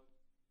Marino,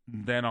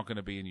 they're not going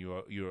to be in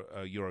Euro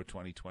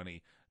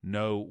 2020.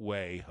 No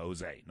way,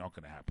 Jose. Not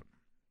going to happen.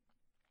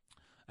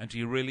 And do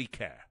you really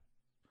care?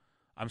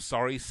 I'm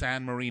sorry,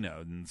 San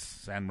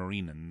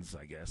Marinans,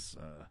 I guess,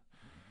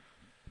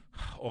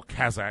 or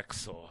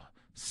Kazakhs or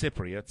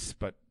Cypriots,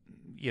 but,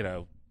 you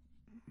know,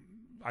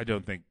 I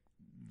don't think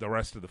the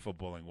rest of the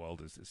footballing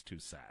world is too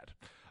sad.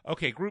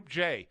 Okay, Group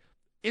J,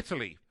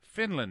 Italy,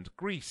 Finland,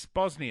 Greece,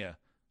 Bosnia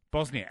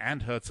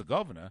and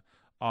Herzegovina,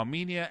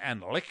 Armenia,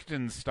 and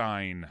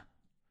Liechtenstein.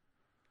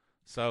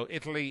 So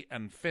Italy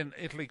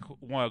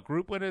were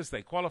group winners.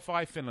 They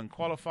qualify. Finland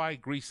qualify.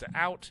 Greece are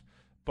out.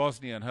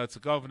 Bosnia and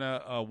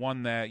Herzegovina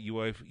won their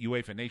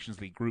UEFA Nations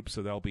League group,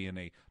 so they'll be in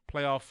a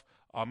playoff.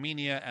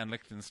 Armenia and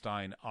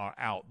Liechtenstein are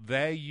out.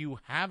 There you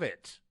have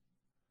it.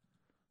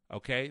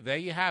 Okay, there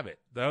you have it.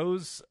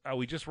 Those,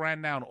 we just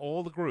ran down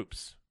all the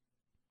groups.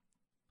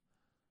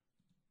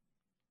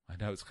 I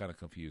know it's kind of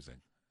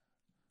confusing.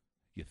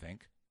 You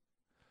think?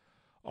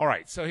 All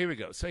right, so here we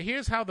go. So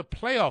here's how the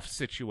playoff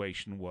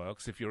situation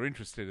works, if you're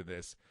interested in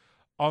this.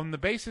 On the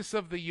basis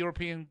of the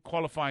European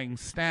qualifying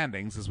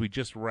standings, as we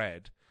just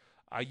read,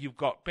 you've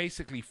got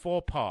basically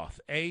 4 paths,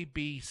 A,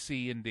 B,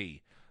 C, and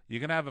D. You're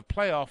going to have a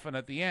playoff, and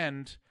at the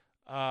end,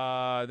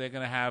 they're going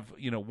to have,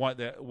 you know, what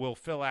will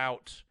fill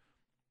out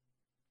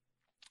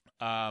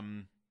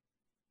some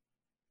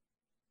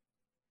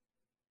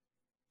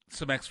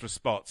extra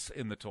spots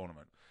in the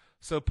tournament.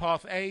 So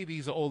path A,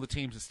 these are all the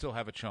teams that still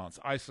have a chance.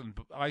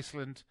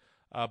 Iceland,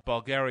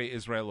 Bulgaria,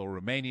 Israel, or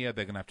Romania.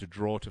 They're going to have to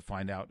draw to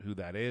find out who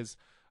that is.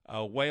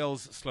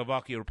 Wales,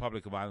 Slovakia,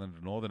 Republic of Ireland,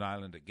 and Northern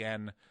Ireland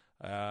again.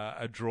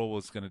 A draw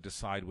is going to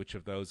decide which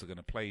of those are going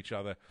to play each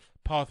other.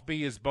 Path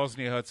B is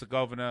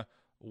Bosnia-Herzegovina,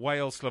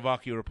 Wales,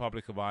 Slovakia,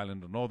 Republic of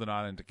Ireland, and Northern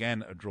Ireland.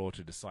 Again, a draw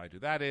to decide who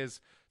that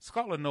is.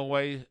 Scotland,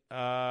 Norway,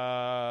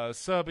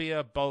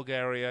 Serbia,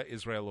 Bulgaria,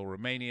 Israel, or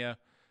Romania.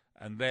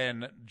 And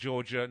then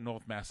Georgia,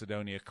 North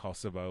Macedonia,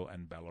 Kosovo,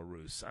 and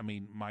Belarus. I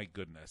mean, my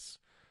goodness.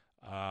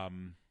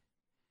 And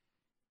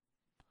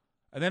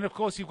then, of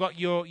course, you've got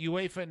your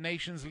UEFA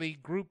Nations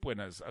League group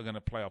winners are going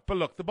to play off. But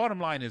look, the bottom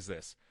line is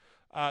this.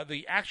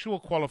 The actual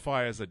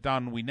qualifiers are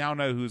done. We now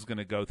know who's going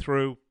to go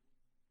through.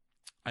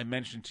 I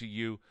mentioned to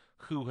you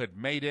who had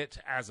made it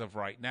as of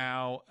right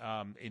now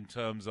in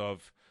terms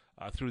of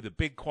through the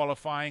big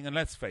qualifying. And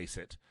let's face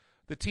it,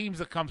 the teams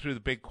that come through the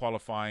big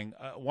qualifying,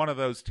 one of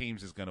those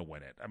teams is going to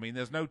win it. I mean,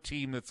 there's no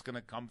team that's going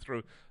to come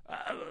through.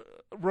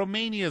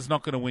 Romania is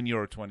not going to win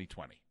Euro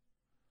 2020,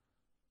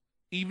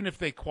 even if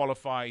they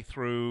qualify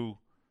through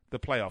the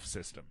playoff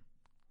system.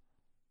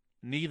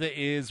 Neither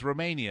is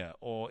Romania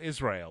or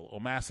Israel or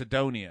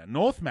Macedonia.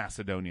 North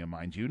Macedonia,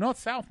 mind you, not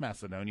South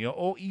Macedonia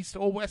or East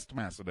or West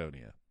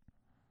Macedonia.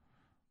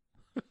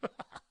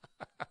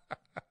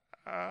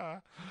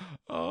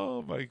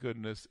 Oh, my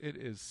goodness. It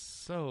is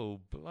so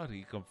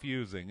bloody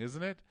confusing,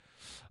 isn't it?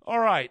 All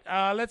right,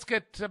 let's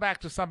get back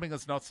to something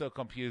that's not so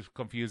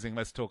confusing.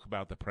 Let's talk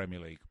about the Premier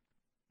League.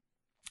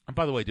 And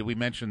by the way, did we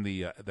mention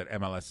that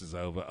MLS is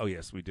over? Oh,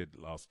 yes, we did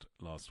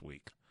last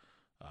week.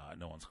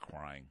 No one's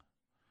crying.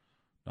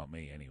 Not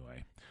me,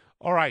 anyway.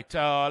 All right,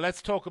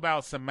 let's talk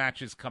about some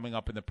matches coming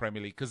up in the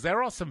Premier League, because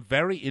there are some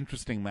very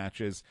interesting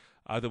matches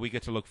that we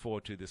get to look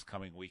forward to this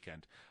coming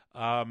weekend.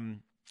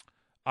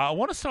 I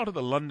want to start at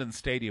the London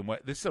Stadium, where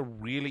this is a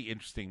really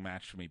interesting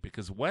match for me,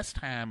 because West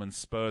Ham and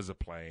Spurs are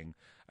playing,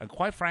 and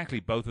quite frankly,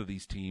 both of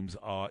these teams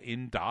are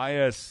in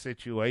dire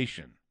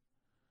situation.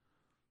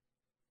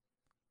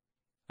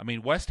 I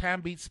mean, West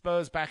Ham beat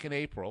Spurs back in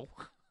April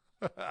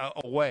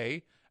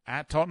away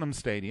at Tottenham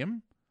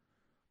Stadium.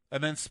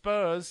 And then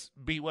Spurs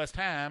beat West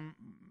Ham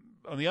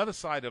on the other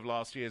side of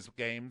last year's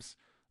games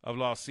of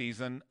last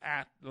season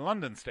at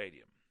London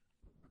Stadium.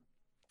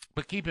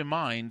 But keep in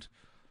mind,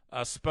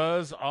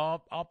 Spurs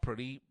are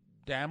pretty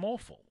damn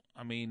awful.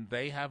 I mean,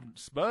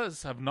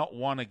 Spurs have not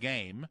won a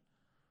game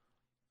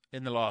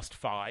in the last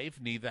 5.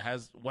 Neither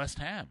has West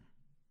Ham.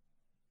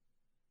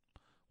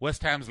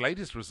 West Ham's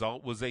latest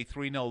result was a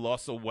 3-0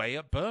 loss away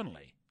at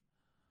Burnley.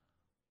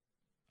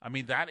 I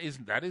mean, that is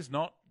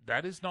not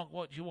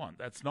what you want.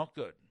 That's not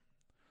good.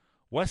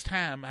 West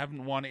Ham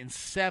haven't won in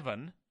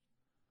 7,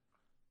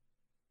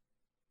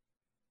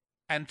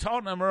 and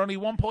Tottenham are only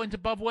 1 point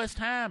above West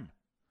Ham.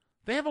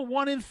 They haven't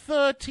won in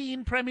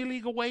 13 Premier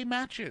League away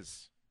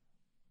matches.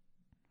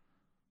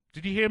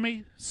 Did you hear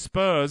me?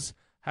 Spurs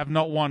have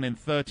not won in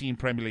 13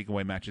 Premier League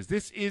away matches.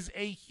 This is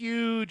a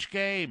huge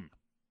game.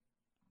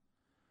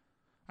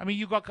 I mean,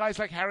 you've got guys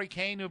like Harry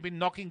Kane who have been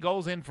knocking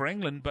goals in for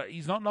England, but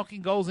he's not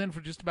knocking goals in for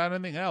just about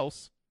anything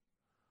else.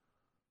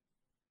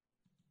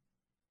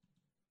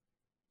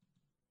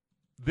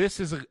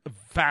 This is a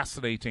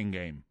fascinating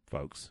game,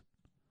 folks.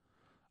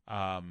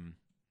 And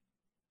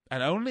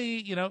only,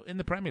 in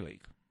the Premier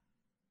League.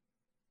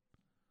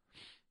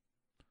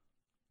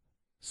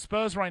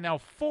 Spurs right now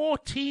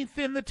 14th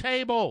in the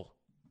table.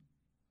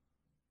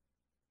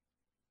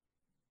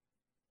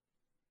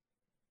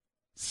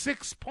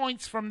 6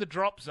 points from the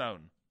drop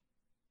zone.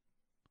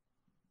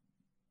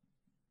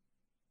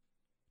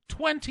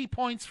 20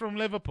 points from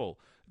Liverpool.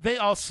 They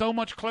are so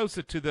much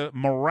closer to the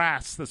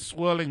morass, the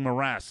swirling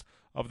morass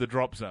of the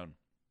drop zone.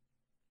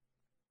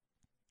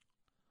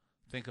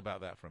 Think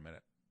about that for a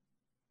minute.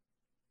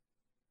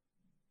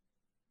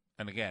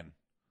 And again,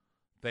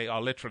 they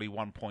are literally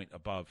 1 point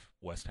above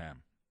West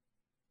Ham.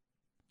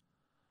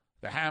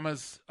 The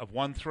Hammers have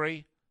won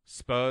 3.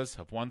 Spurs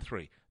have won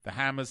 3. The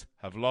Hammers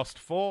have lost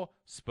 4.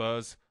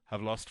 Spurs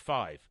have lost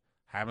 5.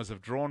 Hammers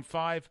have drawn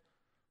 5.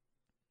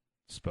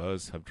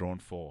 Spurs have drawn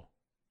 4.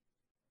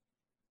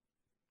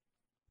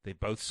 They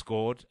both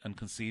scored and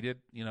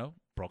conceded,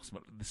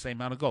 approximately the same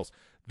amount of goals.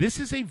 This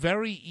is a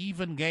very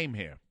even game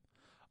here.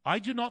 I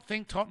do not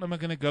think Tottenham are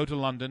going to go to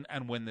London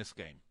and win this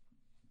game.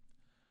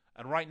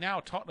 And right now,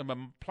 Tottenham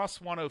are plus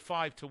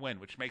 105 to win,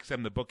 which makes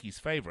them the bookies'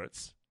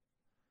 favorites.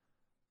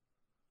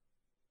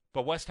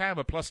 But West Ham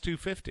are plus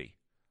 250.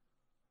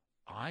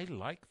 I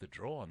like the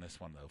draw on this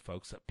one, though,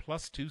 folks, at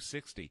plus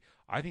 260.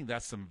 I think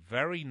that's some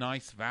very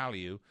nice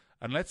value.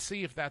 And let's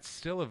see if that's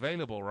still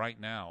available right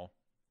now.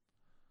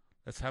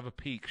 Let's have a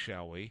peek,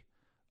 shall we?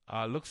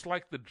 Looks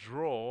like the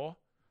draw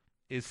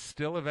is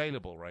still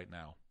available right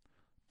now.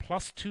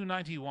 Plus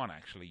 291,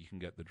 actually, you can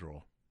get the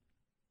draw.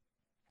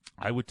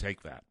 I would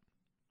take that.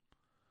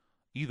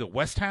 Either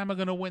West Ham are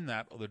going to win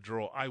that or the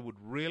draw. I would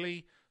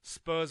really.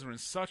 Spurs are in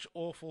such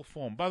awful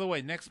form. By the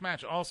way, next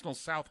match,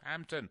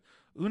 Arsenal-Southampton.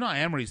 Unai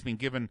Emery's been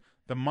given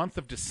the month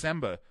of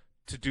December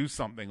to do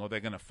something or they're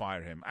going to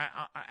fire him.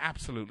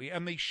 Absolutely,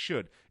 and they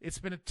should. It's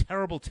been a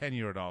terrible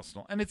tenure at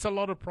Arsenal, and it's a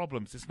lot of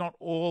problems. It's not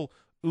all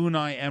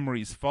Unai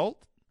Emery's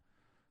fault,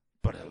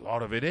 but a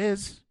lot of it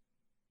is.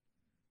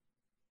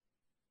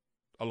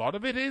 A lot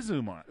of it is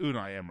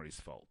Unai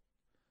Emery's fault.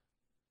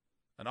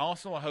 And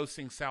Arsenal are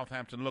hosting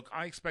Southampton. Look,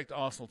 I expect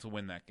Arsenal to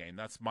win that game.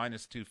 That's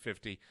minus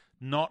 250.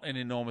 Not an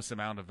enormous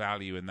amount of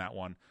value in that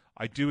one.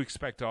 I do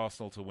expect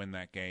Arsenal to win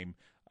that game.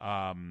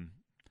 And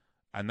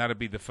that'll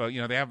be the first.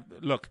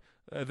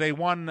 They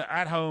won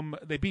at home.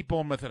 They beat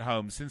Bournemouth at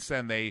home. Since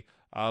then, they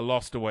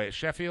lost away at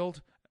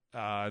Sheffield.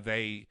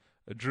 They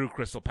drew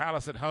Crystal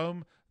Palace at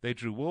home. They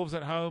drew Wolves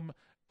at home.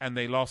 And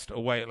they lost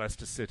away at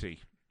Leicester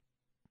City.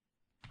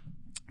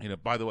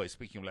 By the way,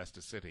 speaking of Leicester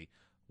City,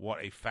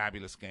 what a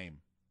fabulous game.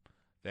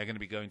 They're going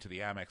to be going to the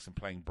Amex and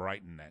playing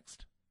Brighton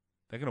next.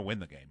 They're going to win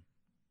the game.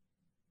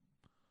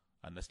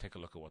 And let's take a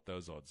look at what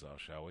those odds are,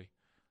 shall we?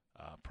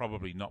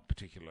 Probably not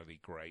particularly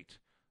great,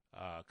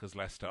 because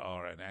Leicester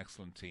are an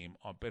excellent team,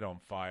 a bit on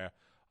fire.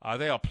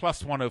 They are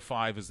plus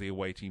 105 as the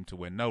away team to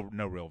win. No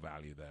real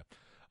value there.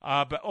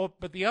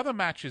 But the other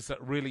matches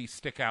that really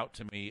stick out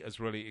to me as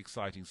really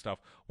exciting stuff.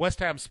 West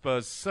Ham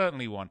Spurs,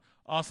 certainly one.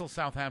 Arsenal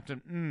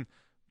Southampton,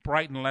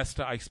 Brighton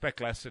Leicester, I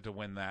expect Leicester to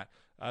win that.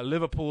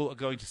 Liverpool are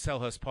going to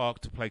Selhurst Park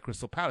to play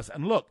Crystal Palace.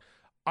 And look,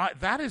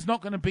 that is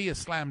not going to be a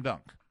slam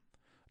dunk.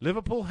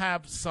 Liverpool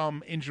have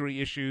some injury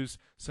issues,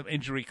 some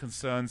injury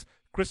concerns.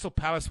 Crystal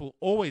Palace will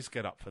always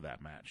get up for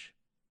that match.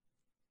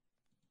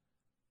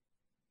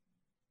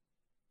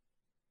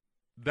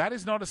 That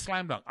is not a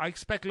slam dunk. I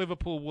expect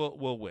Liverpool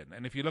will win.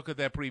 And if you look at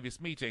their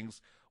previous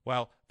meetings,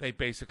 well, they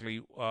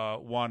basically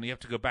won. You have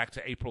to go back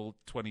to April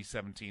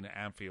 2017 at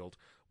Anfield,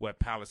 where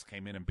Palace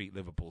came in and beat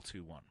Liverpool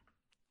 2-1.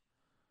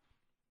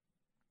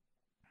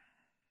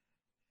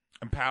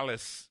 And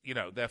Palace,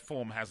 their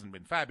form hasn't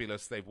been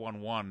fabulous. They've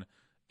won one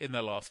in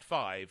their last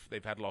 5.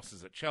 They've had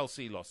losses at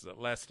Chelsea, losses at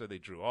Leicester. They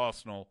drew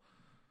Arsenal.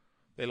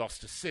 They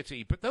lost to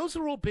City. But those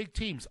are all big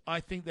teams.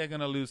 I think they're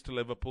going to lose to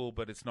Liverpool,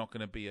 but it's not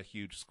going to be a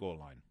huge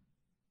scoreline.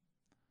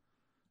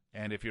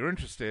 And if you're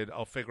interested,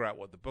 I'll figure out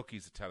what the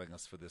bookies are telling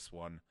us for this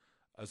one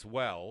as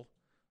well.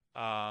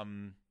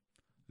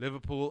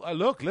 Liverpool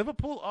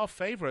are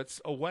favorites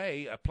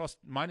away at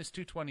minus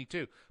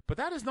 222. But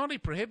that is not a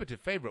prohibitive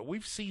favorite.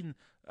 We've seen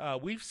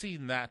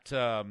that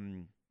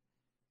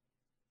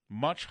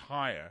much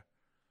higher.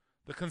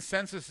 The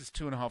consensus is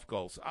 2.5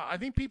 goals. I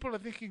think people are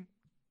thinking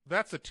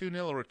that's a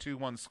 2-0 or a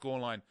 2-1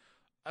 scoreline.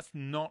 That's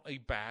not a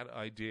bad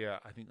idea.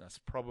 I think that's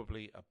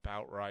probably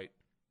about right.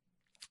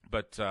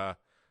 But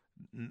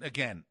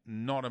again,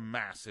 not a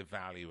massive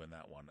value in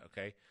that one,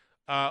 okay?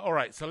 All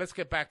right, so let's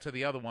get back to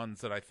the other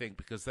ones that I think,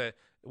 because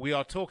we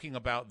are talking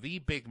about the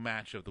big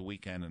match of the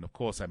weekend, and of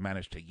course I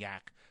managed to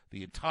yak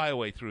the entire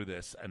way through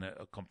this and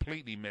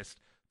completely missed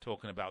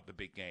talking about the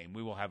big game.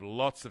 We will have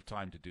lots of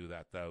time to do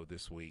that, though,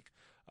 this week,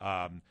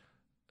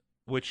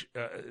 which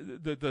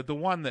the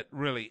one that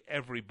really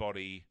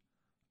everybody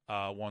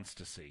wants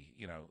to see.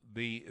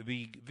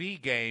 The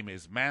game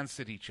is Man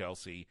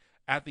City-Chelsea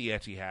at the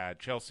Etihad.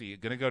 Chelsea are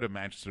going to go to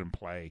Manchester and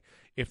play.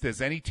 If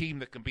there's any team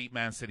that can beat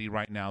Man City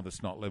right now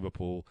that's not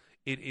Liverpool,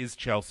 it is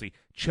Chelsea.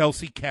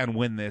 Chelsea can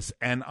win this,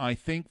 and I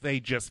think they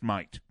just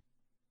might.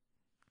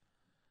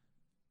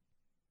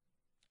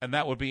 And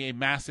that would be a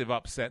massive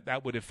upset.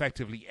 That would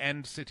effectively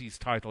end City's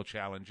title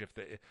challenge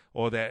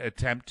or their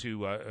attempt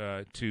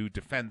to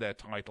defend their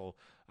title.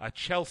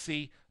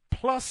 Chelsea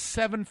plus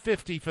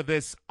 750 for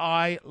this.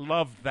 I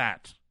love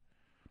that.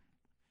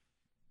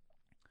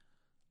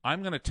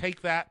 I'm going to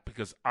take that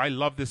because I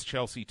love this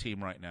Chelsea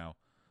team right now.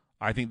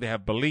 I think they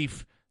have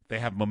belief. They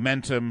have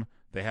momentum.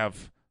 They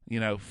have,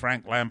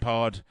 Frank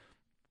Lampard.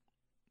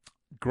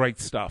 Great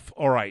stuff.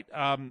 All right.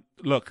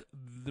 Look,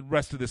 the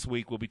rest of this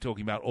week we'll be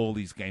talking about all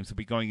these games. We'll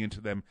be going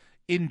into them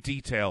in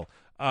detail.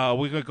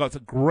 We've got a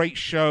great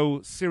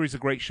series of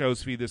great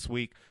shows for you this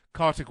week.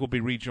 Kartik will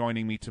be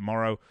rejoining me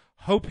tomorrow.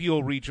 Hope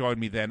you'll rejoin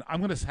me then. I'm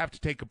going to have to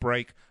take a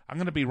break. I'm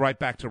going to be right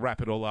back to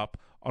wrap it all up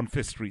on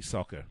Fifth Street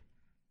Soccer.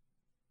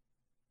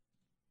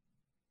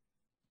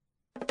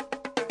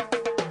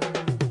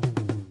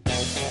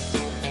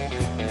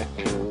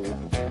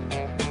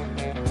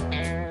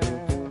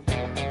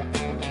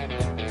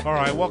 All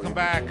right, welcome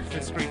back.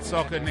 Fifth Street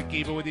Soccer, Nick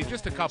Geber with you.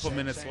 Just a couple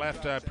minutes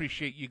left. I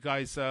appreciate you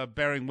guys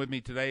bearing with me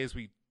today as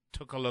we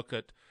took a look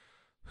at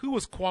who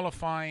was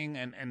qualifying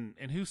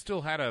and who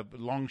still had a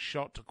long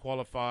shot to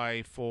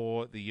qualify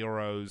for the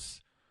Euros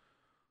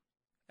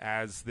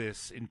as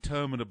this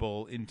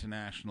interminable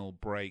international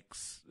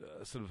breaks,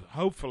 sort of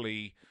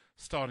hopefully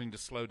starting to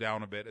slow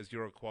down a bit as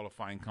Euro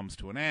qualifying comes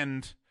to an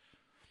end.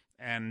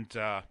 And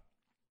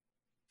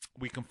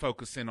we can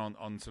focus in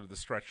on sort of the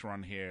stretch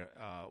run here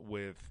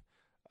with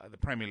the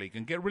Premier League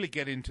and really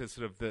get into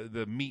sort of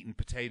the meat and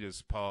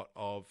potatoes part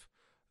of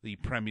the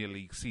Premier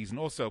League season.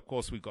 Also, of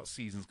course, we've got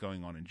seasons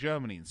going on in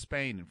Germany, in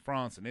Spain, in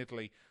France, and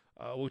Italy.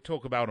 We'll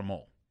talk about them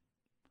all.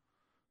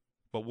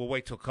 But we'll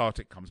wait till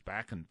Kartik comes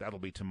back, and that'll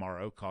be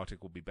tomorrow.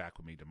 Kartik will be back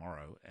with me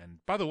tomorrow. And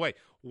by the way,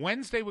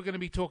 Wednesday we're going to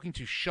be talking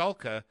to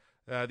Schalke,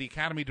 the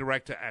academy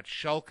director at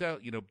Schalke,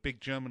 big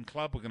German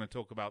club. We're going to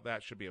talk about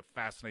that. Should be a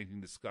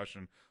fascinating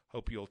discussion.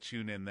 Hope you'll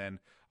tune in then.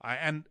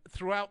 And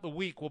throughout the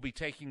week, we'll be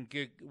taking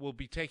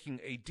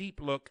a deep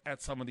look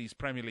at some of these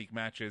Premier League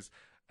matches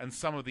and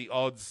some of the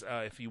odds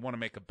if you want to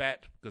make a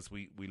bet, because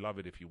we love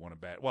it if you want to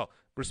bet. Well,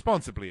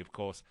 responsibly, of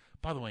course.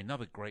 By the way,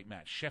 another great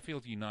match.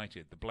 Sheffield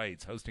United, the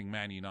Blades, hosting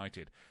Man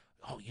United.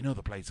 Oh, you know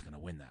the Blades are going to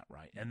win that,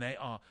 right? And they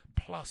are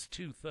plus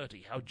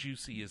 230. How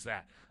juicy is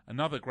that?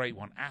 Another great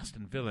one,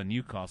 Aston Villa,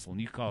 Newcastle.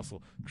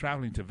 Newcastle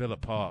traveling to Villa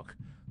Park.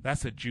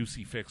 That's a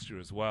juicy fixture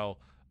as well.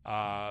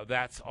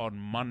 That's on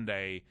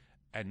Monday.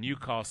 And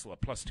Newcastle at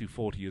plus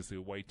 240 is the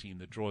away team.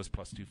 The draw is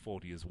plus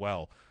 240 as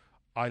well.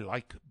 I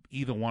like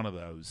either one of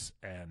those.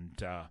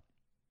 And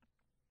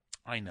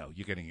I know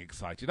you're getting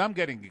excited. I'm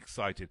getting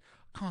excited.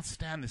 I can't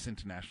stand this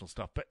international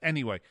stuff. But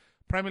anyway,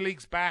 Premier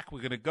League's back. We're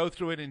going to go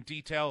through it in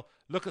detail,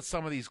 look at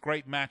some of these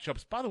great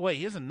matchups. By the way,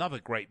 here's another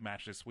great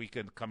match this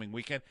weekend, coming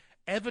weekend,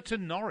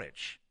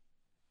 Everton-Norwich.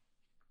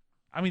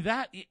 I mean,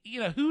 that,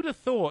 who'd have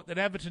thought that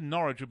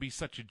Everton-Norwich would be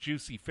such a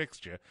juicy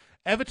fixture?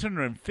 Everton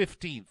are in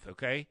 15th,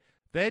 okay?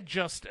 They're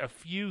just a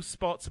few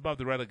spots above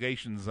the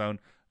relegation zone.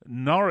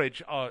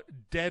 Norwich are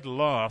dead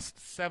last,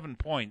 7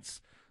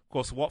 points. Of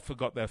course, Watford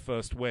got their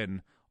first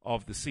win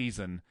of the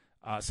season.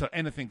 So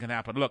anything can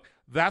happen. Look,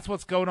 that's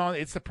what's going on.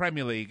 It's the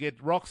Premier League.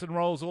 It rocks and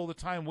rolls all the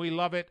time. We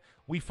love it.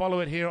 We follow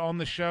it here on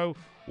the show.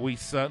 We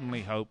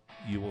certainly hope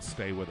you will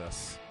stay with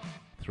us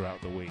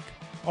throughout the week.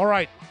 All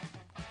right.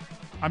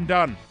 I'm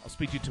done. I'll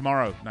speak to you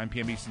tomorrow, 9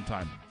 p.m. Eastern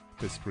Time.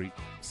 Fifth Street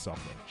Soccer.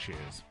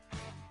 Cheers.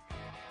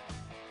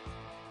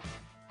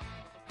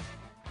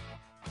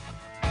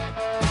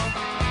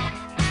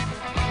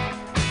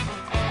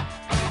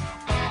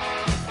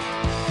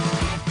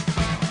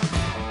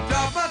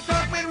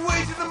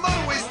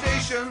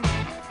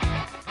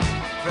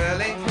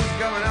 Fairlink was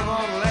coming up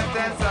on the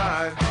left-hand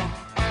side.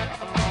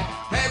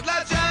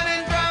 Headlight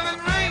shining, driving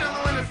rain on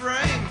the window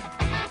frame.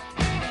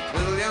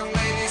 Little young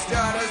lady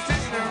started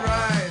stitching her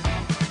ride.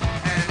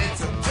 And it's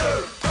a 2,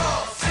 4,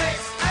 6,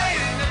 8,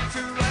 ain't never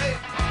too late.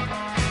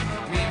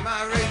 Me and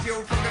my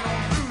radio trucking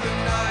on through the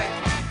night.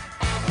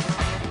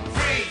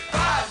 3,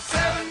 5,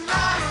 7,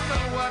 9,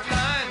 remember what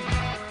line?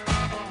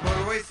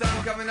 Motorway sun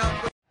coming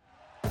up.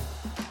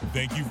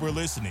 Thank you for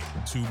listening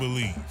to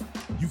Believe.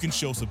 You can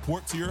show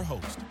support to your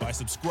host by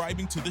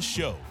subscribing to the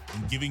show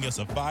and giving us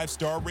a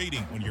 5-star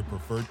rating on your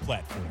preferred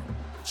platform.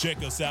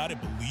 Check us out at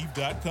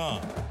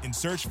Believe.com and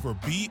search for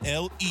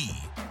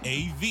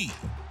BLEAV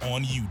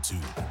on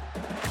YouTube.